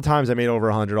multiple times I made over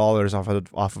 $100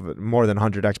 off of it, more than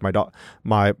 100x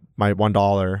my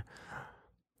 $1.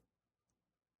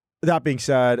 That being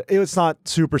said, it's not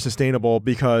super sustainable,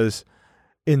 because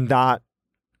in that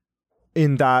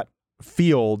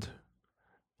field,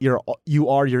 you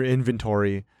are your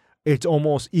inventory. It's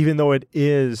almost, even though it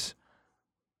is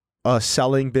a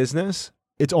selling business,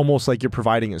 it's almost like you're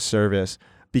providing a service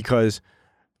because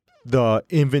the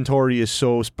inventory is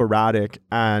so sporadic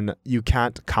and you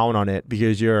can't count on it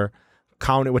because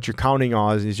what you're counting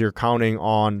on is you're counting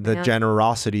on the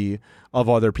generosity of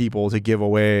other people to give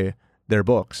away their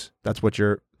books. That's what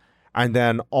and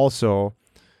then also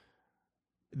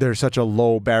there's such a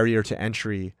low barrier to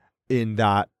entry in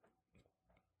that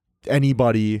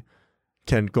anybody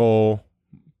can go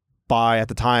buy. At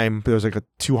the time there was like a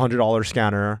 $200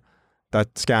 scanner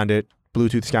that scanned it,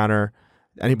 Bluetooth scanner.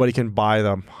 Anybody can buy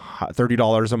the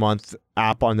 $30 a month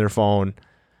app on their phone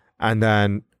and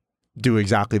then do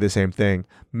exactly the same thing.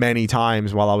 Many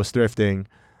times while I was thrifting,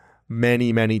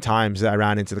 many times I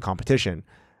ran into the competition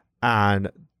and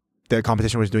the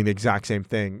competition was doing the exact same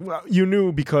thing. Well, you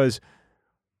knew because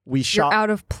you're out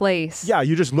of place. Yeah,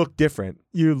 you just look different.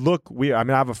 You look weird. I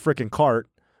mean, I have a freaking cart.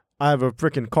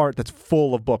 That's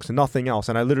full of books and nothing else.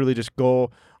 And I literally just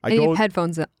go. You have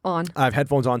headphones on. I have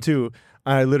headphones on too.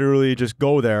 I literally just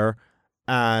go there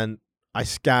and I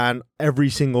scan every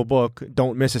single book,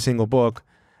 don't miss a single book,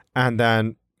 and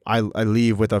then I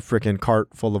leave with a freaking cart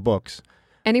full of books.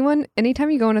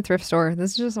 Anytime you go in a thrift store,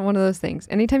 this is just one of those things.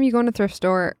 Anytime you go in a thrift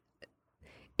store,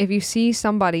 if you see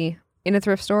somebody in a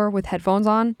thrift store with headphones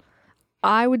on,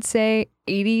 I would say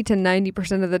 80 to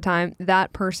 90% of the time,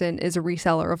 that person is a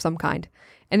reseller of some kind.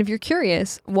 And if you're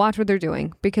curious, watch what they're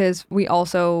doing because we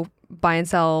also buy and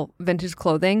sell vintage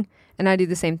clothing. And I do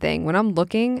the same thing. When I'm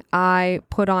looking, I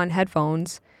put on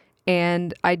headphones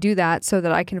and I do that so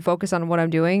that I can focus on what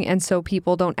I'm doing. And so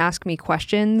people don't ask me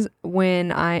questions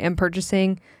when I am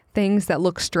purchasing things that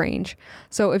look strange.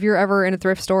 So if you're ever in a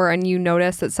thrift store and you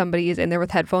notice that somebody is in there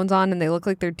with headphones on and they look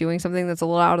like they're doing something that's a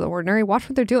little out of the ordinary, watch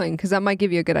what they're doing because that might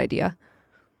give you a good idea.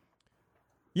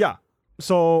 Yeah.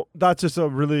 So that's just a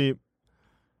really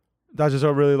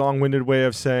long-winded way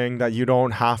of saying that you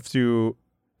don't have to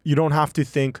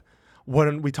think.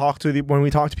 When we talk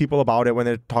to people about it, when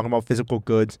they're talking about physical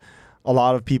goods, a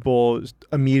lot of people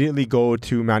immediately go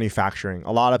to manufacturing.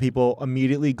 A lot of people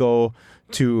immediately go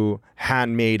to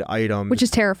handmade items, which is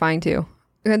terrifying too.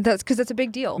 And that's because it's a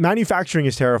big deal. Manufacturing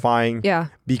is terrifying. Yeah,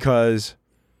 because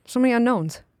so many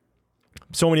unknowns.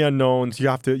 You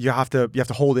have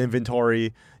to hold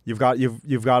inventory.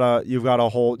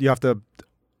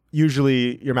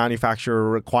 Usually your manufacturer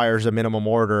requires a minimum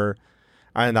order.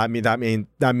 And that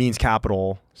means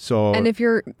capital. So and if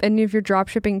you're drop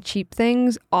shipping cheap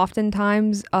things,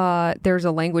 oftentimes there's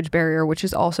a language barrier, which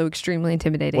is also extremely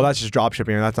intimidating. Well, that's just drop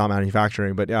shipping, and that's not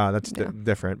manufacturing. But yeah, that's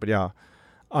different. But yeah,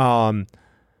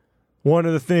 one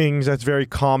of the things that's very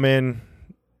common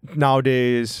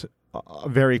nowadays, a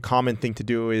very common thing to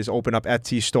do is open up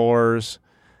Etsy stores.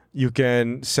 You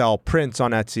can sell prints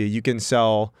on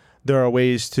Etsy. There are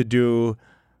ways to do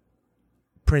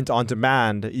print on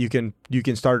demand. You can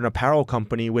start an apparel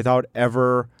company without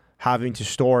ever having to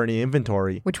store any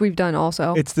inventory, which we've done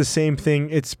also. It's the same thing.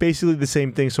 It's basically the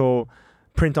same thing. So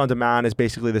print on demand is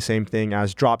basically the same thing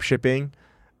as drop shipping.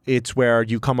 It's where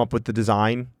you come up with the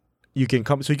design. You can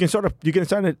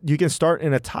start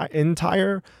an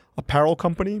entire apparel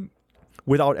company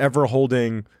without ever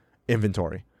holding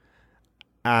inventory.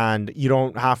 And you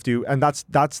don't have to, and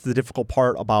that's the difficult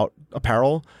part about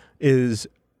apparel is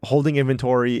holding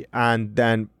inventory, and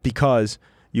then because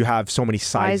you have so many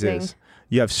sizes,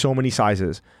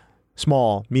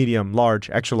 small, medium, large,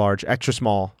 extra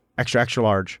small, extra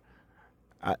large.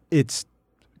 It's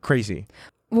crazy.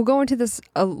 We'll go into this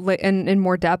in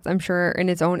more depth, I'm sure, in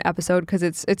its own episode because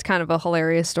it's kind of a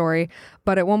hilarious story.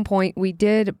 But at one point we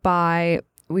did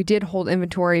hold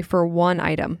inventory for one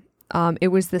item. It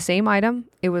was the same item.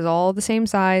 It was all the same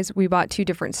size. We bought two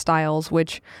different styles,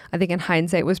 which I think in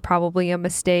hindsight was probably a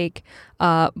mistake.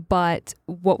 But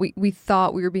what we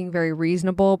thought we were being very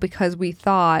reasonable because we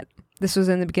thought this was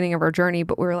in the beginning of our journey,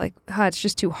 but we were like, it's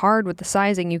just too hard with the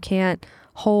sizing. You can't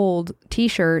hold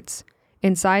t-shirts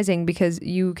in sizing because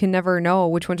you can never know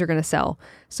which ones are going to sell.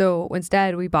 So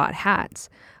instead we bought hats.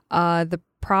 The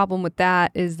problem with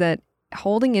that is that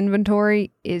holding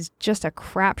inventory is just a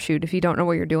crapshoot if you don't know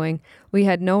what you're doing. We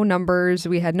had no numbers.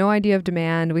 We had no idea of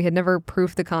demand. We had never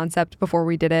proofed the concept before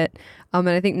we did it. And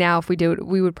I think now if we do it,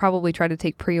 we would probably try to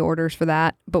take pre-orders for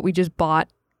that. But we just bought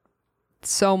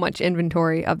so much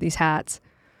inventory of these hats.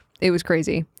 It was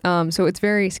crazy. So it's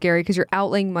very scary because you're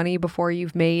outlaying money before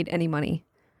you've made any money.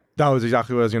 That was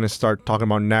exactly what I was going to start talking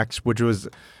about next, which was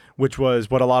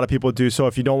what a lot of people do. So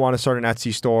if you don't want to start an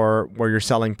Etsy store where you're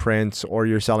selling prints or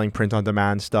you're selling print on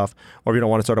demand stuff, or if you don't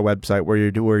want to start a website where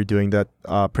you're doing that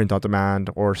print on demand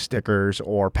or stickers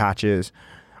or patches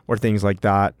or things like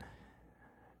that,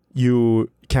 you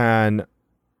can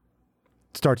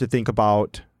start to think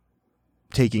about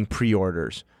taking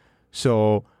pre-orders.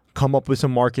 So come up with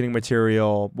some marketing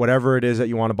material, whatever it is that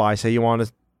you want to buy. Say you want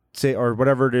to say, or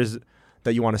whatever it is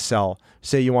that you want to sell.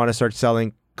 Say you want to start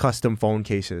selling custom phone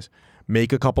cases.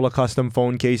 Make a couple of custom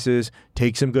phone cases,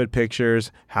 take some good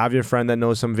pictures, have your friend that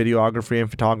knows some videography and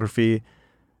photography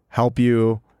help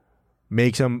you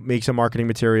make some marketing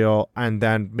material, and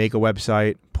then make a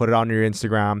website, put it on your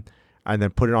Instagram, and then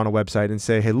put it on a website and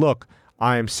say, hey, look,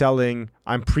 I'm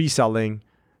pre-selling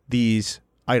these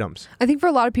items. I think for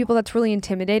a lot of people that's really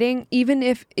intimidating. Even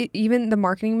the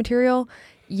marketing material,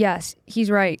 yes, he's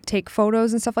right. Take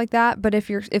photos and stuff like that. But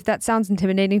if that sounds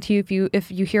intimidating to you, if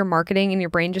you hear marketing and your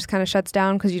brain just kind of shuts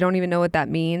down because you don't even know what that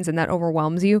means and that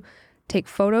overwhelms you, take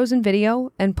photos and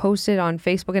video and post it on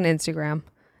Facebook and Instagram.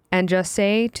 And just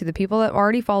say to the people that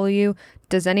already follow you,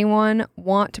 does anyone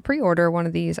want to pre-order one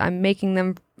of these? I'm making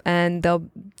them, and they'll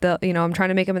I'm trying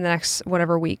to make them in the next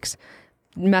whatever weeks.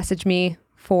 Message me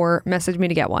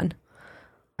to get one.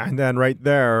 And then right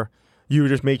there, you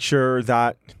just make sure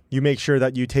that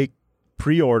you take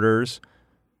pre-orders,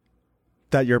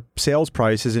 that your sales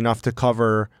price is enough to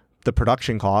cover the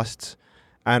production costs.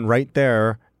 And right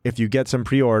there, if you get some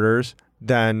pre-orders,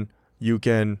 then you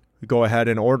can go ahead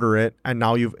and order it, and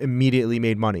now you've immediately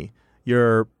made money.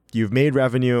 You've made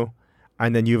revenue,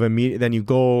 and then then you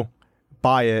go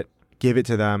buy it, give it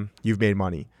to them, you've made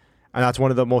money. And that's one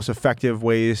of the most effective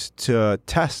ways to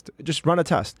test. Just run a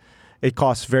test. It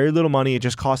costs very little money. It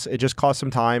just costs some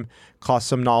time, costs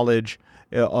some knowledge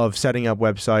of setting up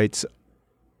websites,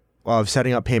 of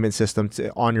setting up payment systems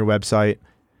on your website.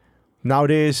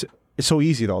 Nowadays, it's so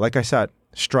easy though. Like I said,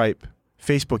 Stripe,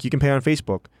 Facebook, you can pay on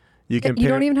Facebook. You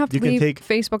don't even have to leave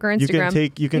Facebook or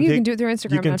Instagram. You can do it through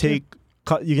Instagram.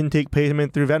 You can take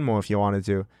payment through Venmo if you wanted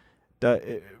to.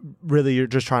 You're really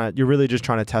just trying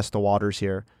to test the waters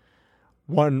here.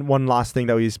 One last thing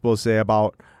that we will say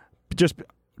about just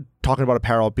talking about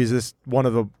apparel, because this one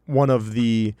of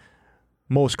the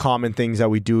most common things that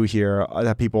we do here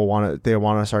that people want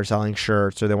to start selling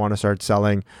shirts, or they want to start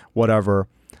selling whatever,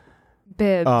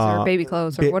 bibs or baby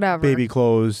clothes or whatever. Baby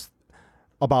clothes.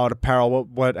 About apparel,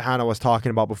 what Hannah was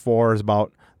talking about before is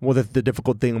about, well, the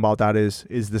difficult thing about that is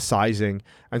the sizing.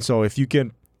 And so if you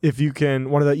can,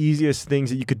 one of the easiest things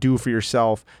that you could do for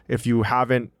yourself, if you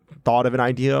haven't thought of an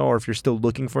idea, or if you're still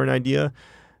looking for an idea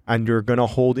and you're going to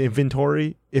hold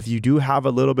inventory, if you do have a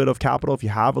little bit of capital, if you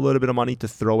have a little bit of money to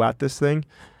throw at this thing,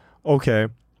 okay,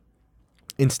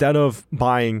 instead of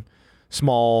buying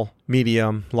small,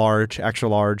 medium, large, extra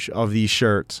large of these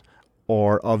shirts,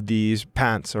 or of these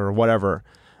pants or whatever,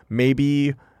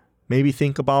 maybe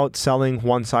think about selling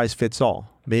one size fits all.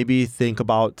 Maybe think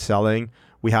about selling.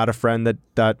 We had a friend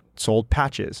that sold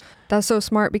patches. That's so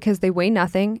smart because they weigh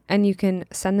nothing and you can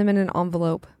send them in an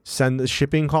envelope. The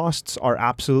shipping costs are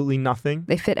absolutely nothing.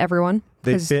 They fit everyone.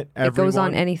 It goes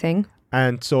on anything.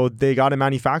 And so they got it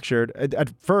manufactured.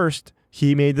 At first,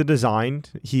 he made the design.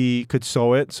 He could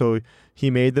sew it. So he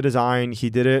made the design. He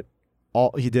did it.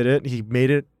 He made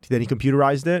it, then he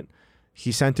computerized it.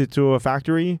 He sent it to a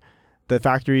factory. The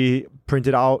factory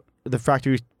put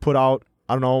out,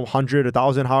 I don't know, 100,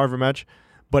 1,000, however much,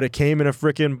 but it came in a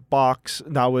freaking box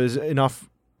that was enough,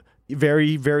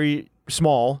 very, very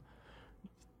small,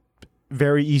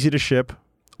 very easy to ship,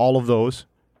 all of those.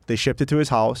 They shipped it to his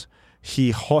house.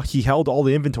 He held all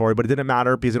the inventory, but it didn't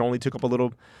matter because it only took up a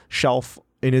little shelf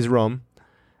in his room.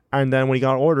 And then when he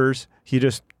got orders, he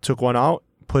just took one out,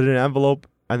 put it in an envelope,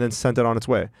 and then sent it on its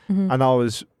way. Mm-hmm.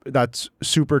 And that's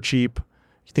super cheap.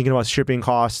 Thinking about shipping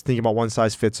costs, thinking about one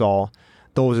size fits all.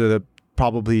 Those are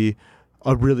probably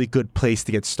a really good place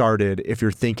to get started if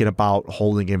you're thinking about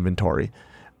holding inventory.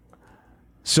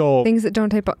 So things that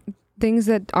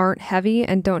aren't heavy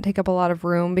and don't take up a lot of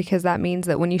room, because that means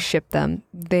that when you ship them,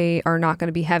 they are not going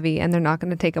to be heavy and they're not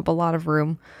going to take up a lot of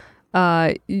room.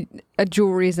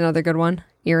 Jewelry is another good one.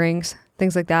 Earrings,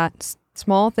 things like that.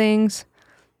 Small things.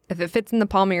 If it fits in the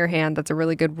palm of your hand, that's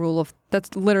literally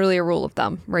a rule of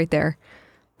thumb right there.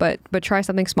 But try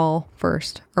something small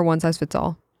first, or one size fits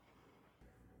all.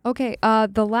 Okay,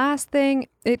 the last thing,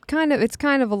 it's kind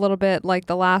of a little bit like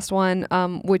the last one,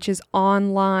 which is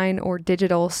online or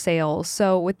digital sales.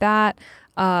 So with that,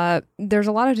 there's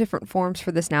a lot of different forms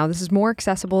for this now. This is more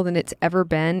accessible than it's ever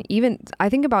been. I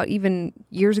think about even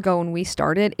years ago when we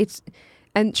started,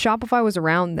 and Shopify was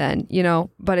around then,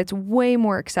 but it's way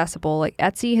more accessible. Like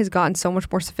Etsy has gotten so much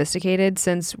more sophisticated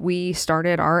since we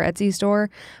started our Etsy store.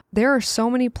 There are so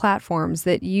many platforms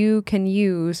that you can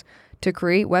use to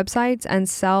create websites and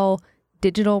sell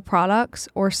digital products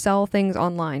or sell things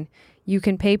online. You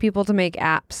can pay people to make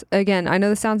apps. Again, I know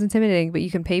this sounds intimidating, but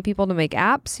you can pay people to make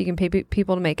apps. You can pay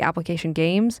people to make application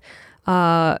games.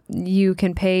 You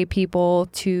can pay people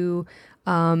to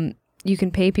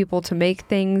make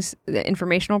things,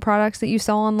 informational products that you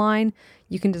sell online.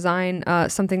 You can design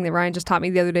something that Ryan just taught me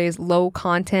the other day is low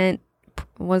content.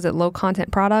 What is it? Low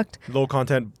content product? Low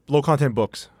content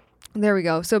books. There we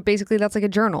go. So basically that's like a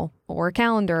journal or a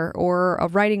calendar or a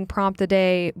writing prompt a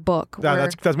day book. Yeah,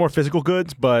 that's more physical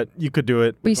goods, but you could do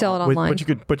it. We sell it online.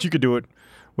 But you could do it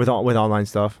with online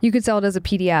stuff. You could sell it as a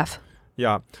PDF.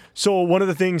 Yeah. So one of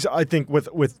the things I think with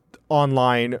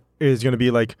online is going to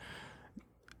be like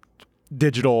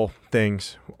digital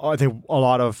things. I think a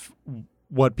lot of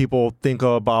what people think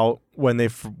about when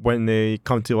they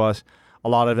come to us, a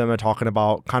lot of them are talking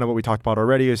about kind of what we talked about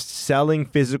already is selling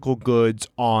physical goods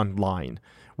online,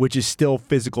 which is still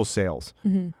physical sales.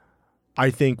 Mm-hmm. I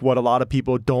think what a lot of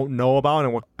people don't know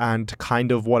about and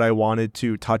kind of what I wanted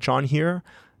to touch on here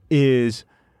is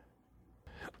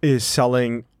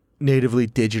selling natively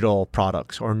digital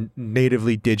products or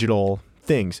natively digital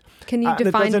things. Can you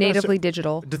define natively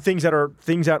digital? The things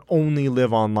that only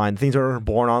live online, things that are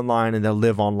born online and that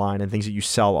live online, and things that you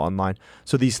sell online.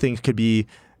 So these things could be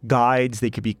guides,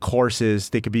 they could be courses,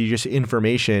 they could be just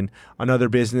information. Another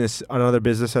business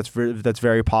that's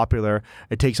very popular.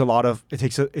 It takes a lot of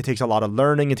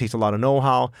learning. It takes a lot of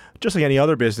know-how. Just like any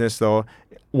other business, though,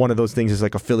 one of those things is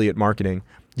like affiliate marketing.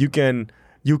 You can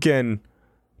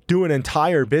do an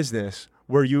entire business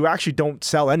where you actually don't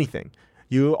sell anything.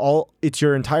 It's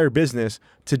your entire business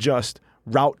to just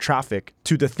route traffic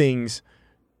to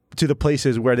the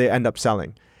places where they end up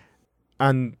selling,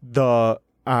 and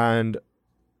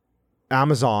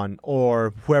Amazon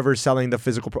or whoever's selling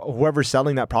whoever's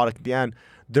selling that product at the end,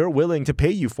 they're willing to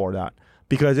pay you for that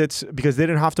because they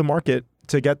didn't have to market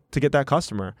to get that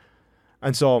customer.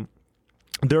 And so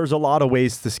there's a lot of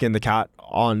ways to skin the cat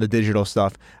on the digital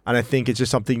stuff. And I think it's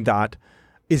just something that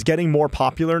is getting more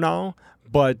popular now.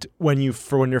 But when you're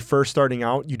first starting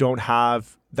out, you don't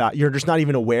have that. You're just not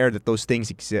even aware that those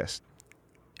things exist.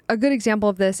 A good example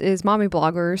of this is mommy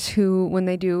bloggers who, when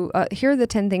they do, here are the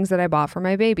 10 things that I bought for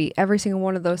my baby. Every single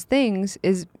one of those things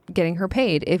is getting her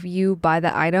paid if you buy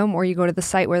that item or you go to the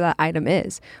site where that item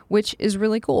is, which is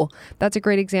really cool. That's a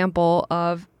great example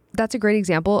of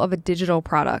a digital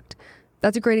product.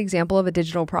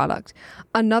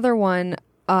 Another one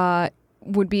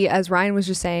would be, as Ryan was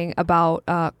just saying, about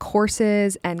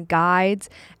courses and guides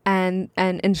and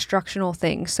instructional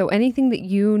things. So anything that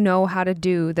you know how to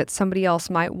do that somebody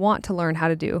else might want to learn how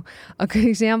to do. A good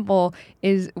example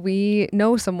is we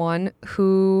know someone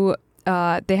who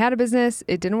they had a business,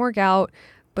 it didn't work out,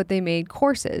 but they made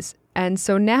courses. And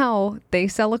so now they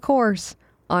sell a course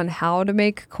on how to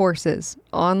make courses,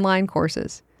 online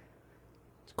courses.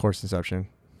 Course inception.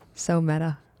 So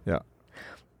meta. Yeah.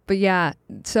 But yeah,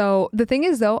 so the thing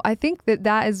is, though, I think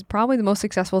that is probably the most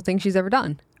successful thing she's ever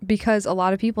done because a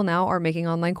lot of people now are making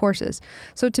online courses.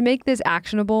 So to make this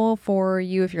actionable for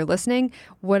you, if you're listening,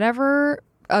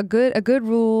 a good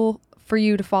rule for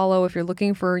you to follow if you're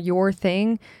looking for your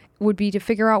thing would be to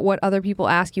figure out what other people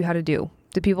ask you how to do.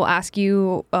 Do people ask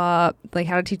you like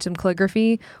how to teach them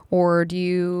calligraphy, or do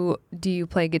you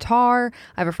play guitar?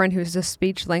 I have a friend who's a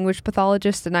speech language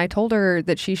pathologist, and I told her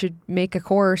that she should make a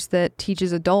course that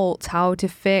teaches adults how to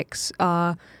fix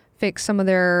some of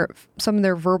their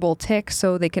verbal tics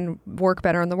so they can work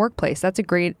better in the workplace. That's a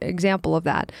great example of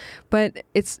that. But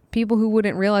it's people who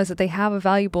wouldn't realize that they have a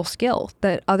valuable skill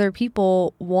that other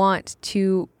people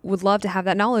would love to have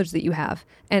that knowledge that you have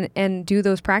and do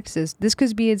those practices. This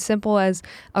could be as simple as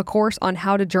a course on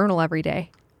how to journal every day.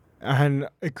 And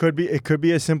it could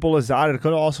be as simple as that. It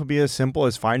could also be as simple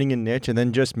as finding a niche and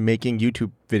then just making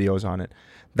YouTube videos on it.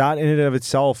 That in and of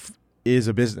itself is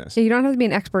a business. You don't have to be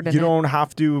an expert in it. You don't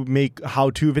have to make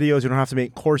how-to videos. You don't have to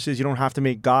make courses. You don't have to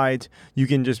make guides. You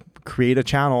can just create a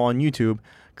channel on YouTube,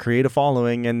 create a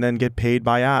following, and then get paid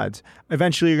by ads.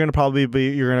 Eventually, you're going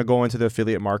to go into the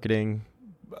affiliate marketing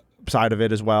side of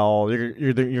it as well.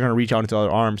 You're going to reach out into other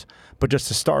arms. But just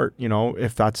to start,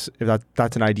 if that's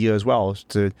an idea as well, is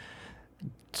to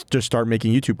just start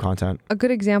making YouTube content. A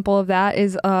good example of that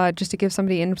is just to give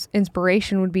somebody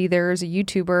inspiration would be there's a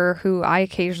YouTuber who I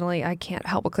can't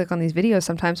help but click on these videos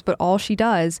sometimes, but all she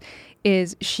does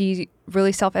is she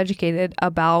really self-educated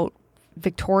about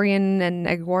Victorian and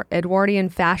Edwardian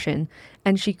fashion,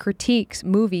 and she critiques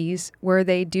movies where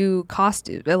they do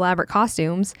elaborate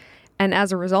costumes. And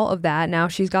as a result of that, now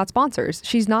she's got sponsors.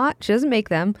 She doesn't make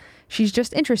them. She's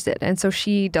just interested. And so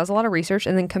she does a lot of research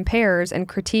and then compares and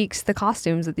critiques the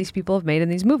costumes that these people have made in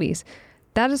these movies.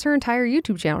 That is her entire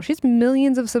YouTube channel. She has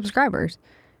millions of subscribers.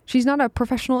 She's not a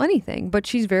professional anything, but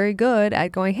she's very good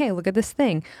at going, hey, look at this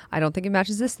thing. I don't think it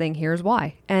matches this thing. Here's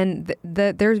why. And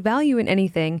there's value in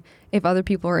anything if other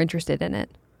people are interested in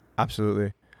it.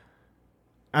 Absolutely.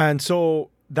 And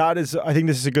so I think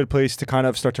this is a good place to kind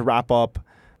of start to wrap up.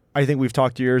 I think we've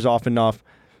talked your ears off enough.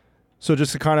 So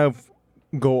just to kind of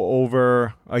go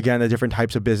over, again, the different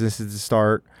types of businesses to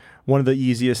start. One of the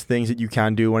easiest things that you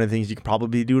can do, one of the things you can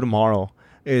probably do tomorrow,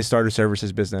 is start a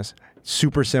services business.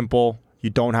 Super simple. You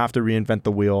don't have to reinvent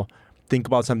the wheel. Think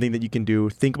about something that you can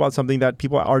do. Think about something that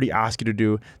people already ask you to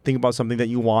do. Think about something that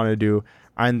you want to do,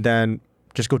 and then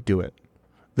just go do it.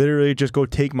 Literally just go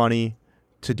take money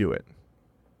to do it.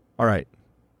 All right.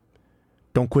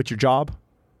 Don't quit your job.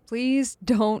 Please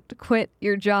don't quit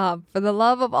your job for the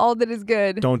love of all that is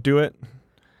good. Don't do it.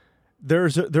 There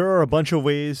are a bunch of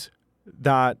ways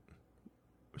that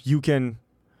you can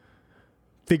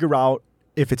figure out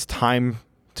if it's time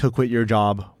to quit your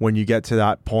job when you get to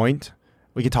that point.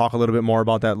 We can talk a little bit more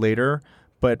about that later,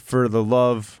 but for the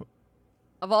love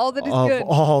of all that is of good.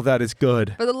 all that is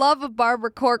good. For the love of Barbara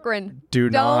Corcoran, do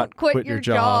not quit your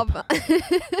job.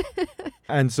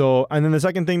 And then the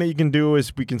second thing that you can do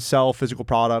is we can sell physical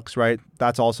products, right?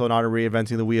 That's also not a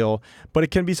reinventing the wheel, but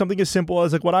it can be something as simple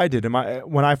as like what I did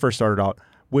when I first started out,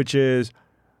 which is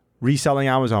reselling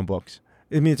Amazon books.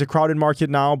 I mean, it's a crowded market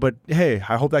now, but hey,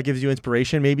 I hope that gives you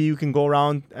inspiration. Maybe you can go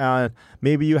around,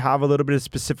 maybe you have a little bit of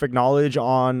specific knowledge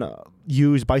on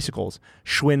used bicycles,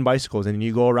 Schwinn bicycles, and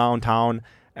you go around town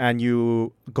and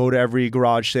you go to every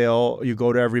garage sale, you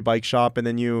go to every bike shop, and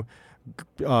then you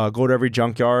go to every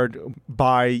junkyard,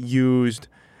 buy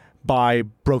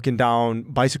broken down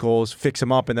bicycles, fix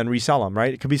them up, and then resell them,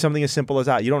 right? It could be something as simple as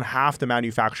that. You don't have to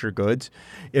manufacture goods.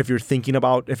 If you're thinking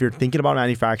about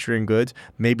manufacturing goods,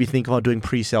 maybe think about doing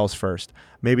pre-sales first.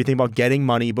 Maybe think about getting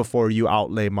money before you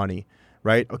outlay money,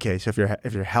 right? Okay, so if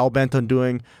you're hell bent on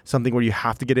doing something where you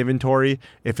have to get inventory,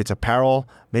 if it's apparel,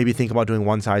 maybe think about doing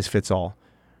one size fits all.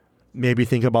 Maybe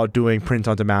think about doing print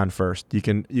on demand first. You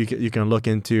can look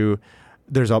into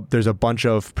there's a bunch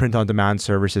of print on demand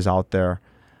services out there.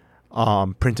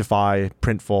 Printify,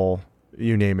 Printful,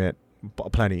 you name it,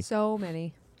 plenty. So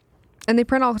many. And they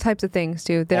print all types of things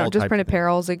too. They don't just print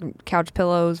apparels, like couch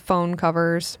pillows, phone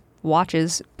covers,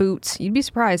 watches, boots. You'd be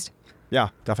surprised. Yeah,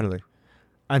 definitely.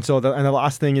 And so the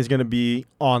last thing is going to be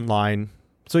online.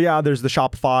 So yeah, there's the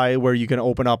Shopify where you can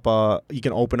open up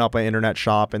an internet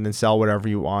shop and then sell whatever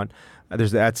you want.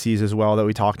 There's the Etsy's as well that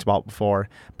we talked about before.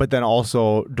 But then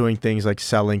also doing things like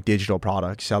selling digital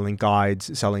products, selling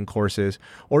guides, selling courses,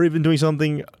 or even doing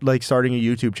something like starting a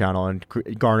YouTube channel and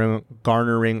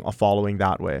garnering a following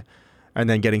that way. And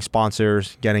then getting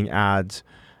sponsors, getting ads,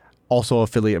 also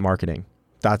affiliate marketing.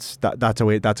 That's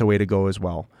a way to go as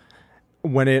well.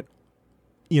 When at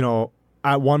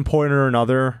one point or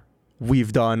another,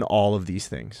 we've done all of these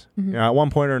things. Mm-hmm. At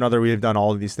one point or another, we have done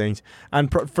all of these things.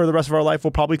 And for the rest of our life, we'll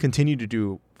probably continue to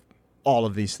do all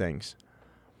of these things.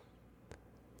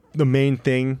 The main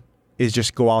thing is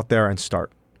just go out there and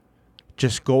start.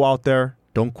 Just go out there,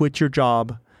 don't quit your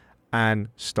job, and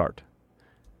start.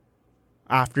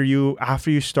 After you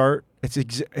start, it's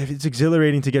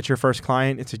exhilarating to get your first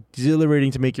client. It's exhilarating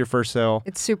to make your first sale.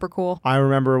 It's super cool. I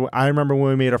remember when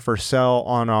we made our first sale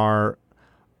on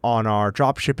our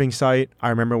drop shipping site. I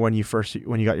remember when you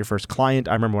got your first client.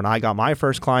 I remember when I got my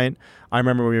first client. I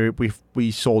remember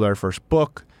we sold our first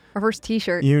book, our first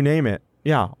t-shirt, you name it.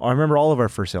 Yeah, I remember all of our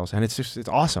first sales, and it's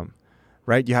awesome,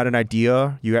 right? You had an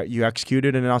idea, you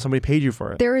executed, and now somebody paid you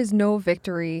for it. There is no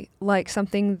victory like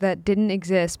something that didn't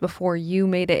exist before you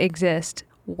made it exist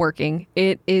working.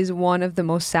 It is one of the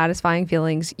most satisfying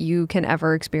feelings you can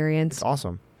ever experience. It's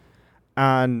awesome.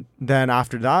 And then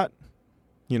after that,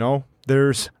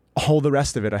 there's all the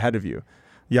rest of it ahead of you.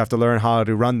 You have to learn how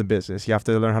to run the business. You have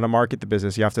to learn how to market the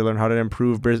business. You have to learn how to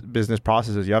improve business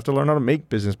processes. You have to learn how to make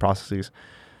business processes.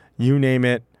 You name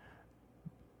it.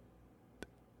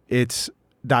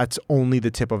 That's only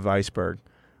the tip of the iceberg.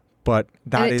 But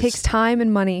it takes time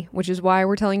and money, which is why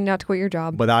we're telling you not to quit your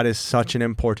job. But that is such an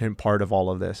important part of all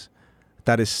of this.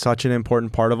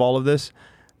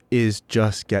 Is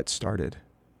just get started.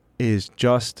 Is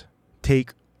just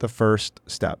take the first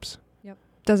steps. Yep.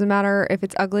 Doesn't matter if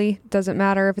it's ugly. Doesn't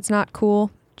matter if it's not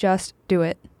cool. Just do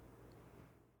it.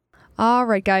 All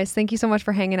right, guys. Thank you so much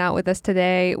for hanging out with us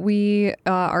today. We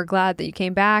are glad that you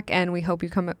came back, and we hope you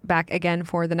come back again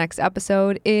for the next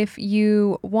episode. If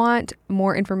you want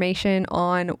more information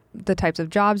on the types of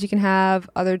jobs you can have,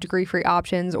 other degree-free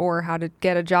options, or how to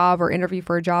get a job or interview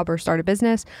for a job or start a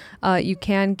business, you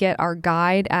can get our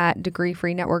guide at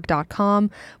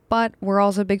degreefreenetwork.com. But we're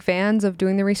also big fans of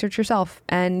doing the research yourself,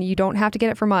 and you don't have to get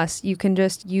it from us. You can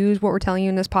just use what we're telling you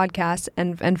in this podcast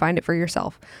and find it for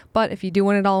yourself. But if you do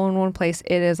want it all in one place,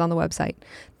 it is on the website.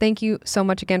 Thank you so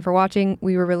much again for watching.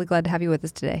 We were really glad to have you with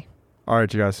us today. All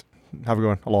right, you guys. Have a good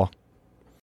one. Aloha.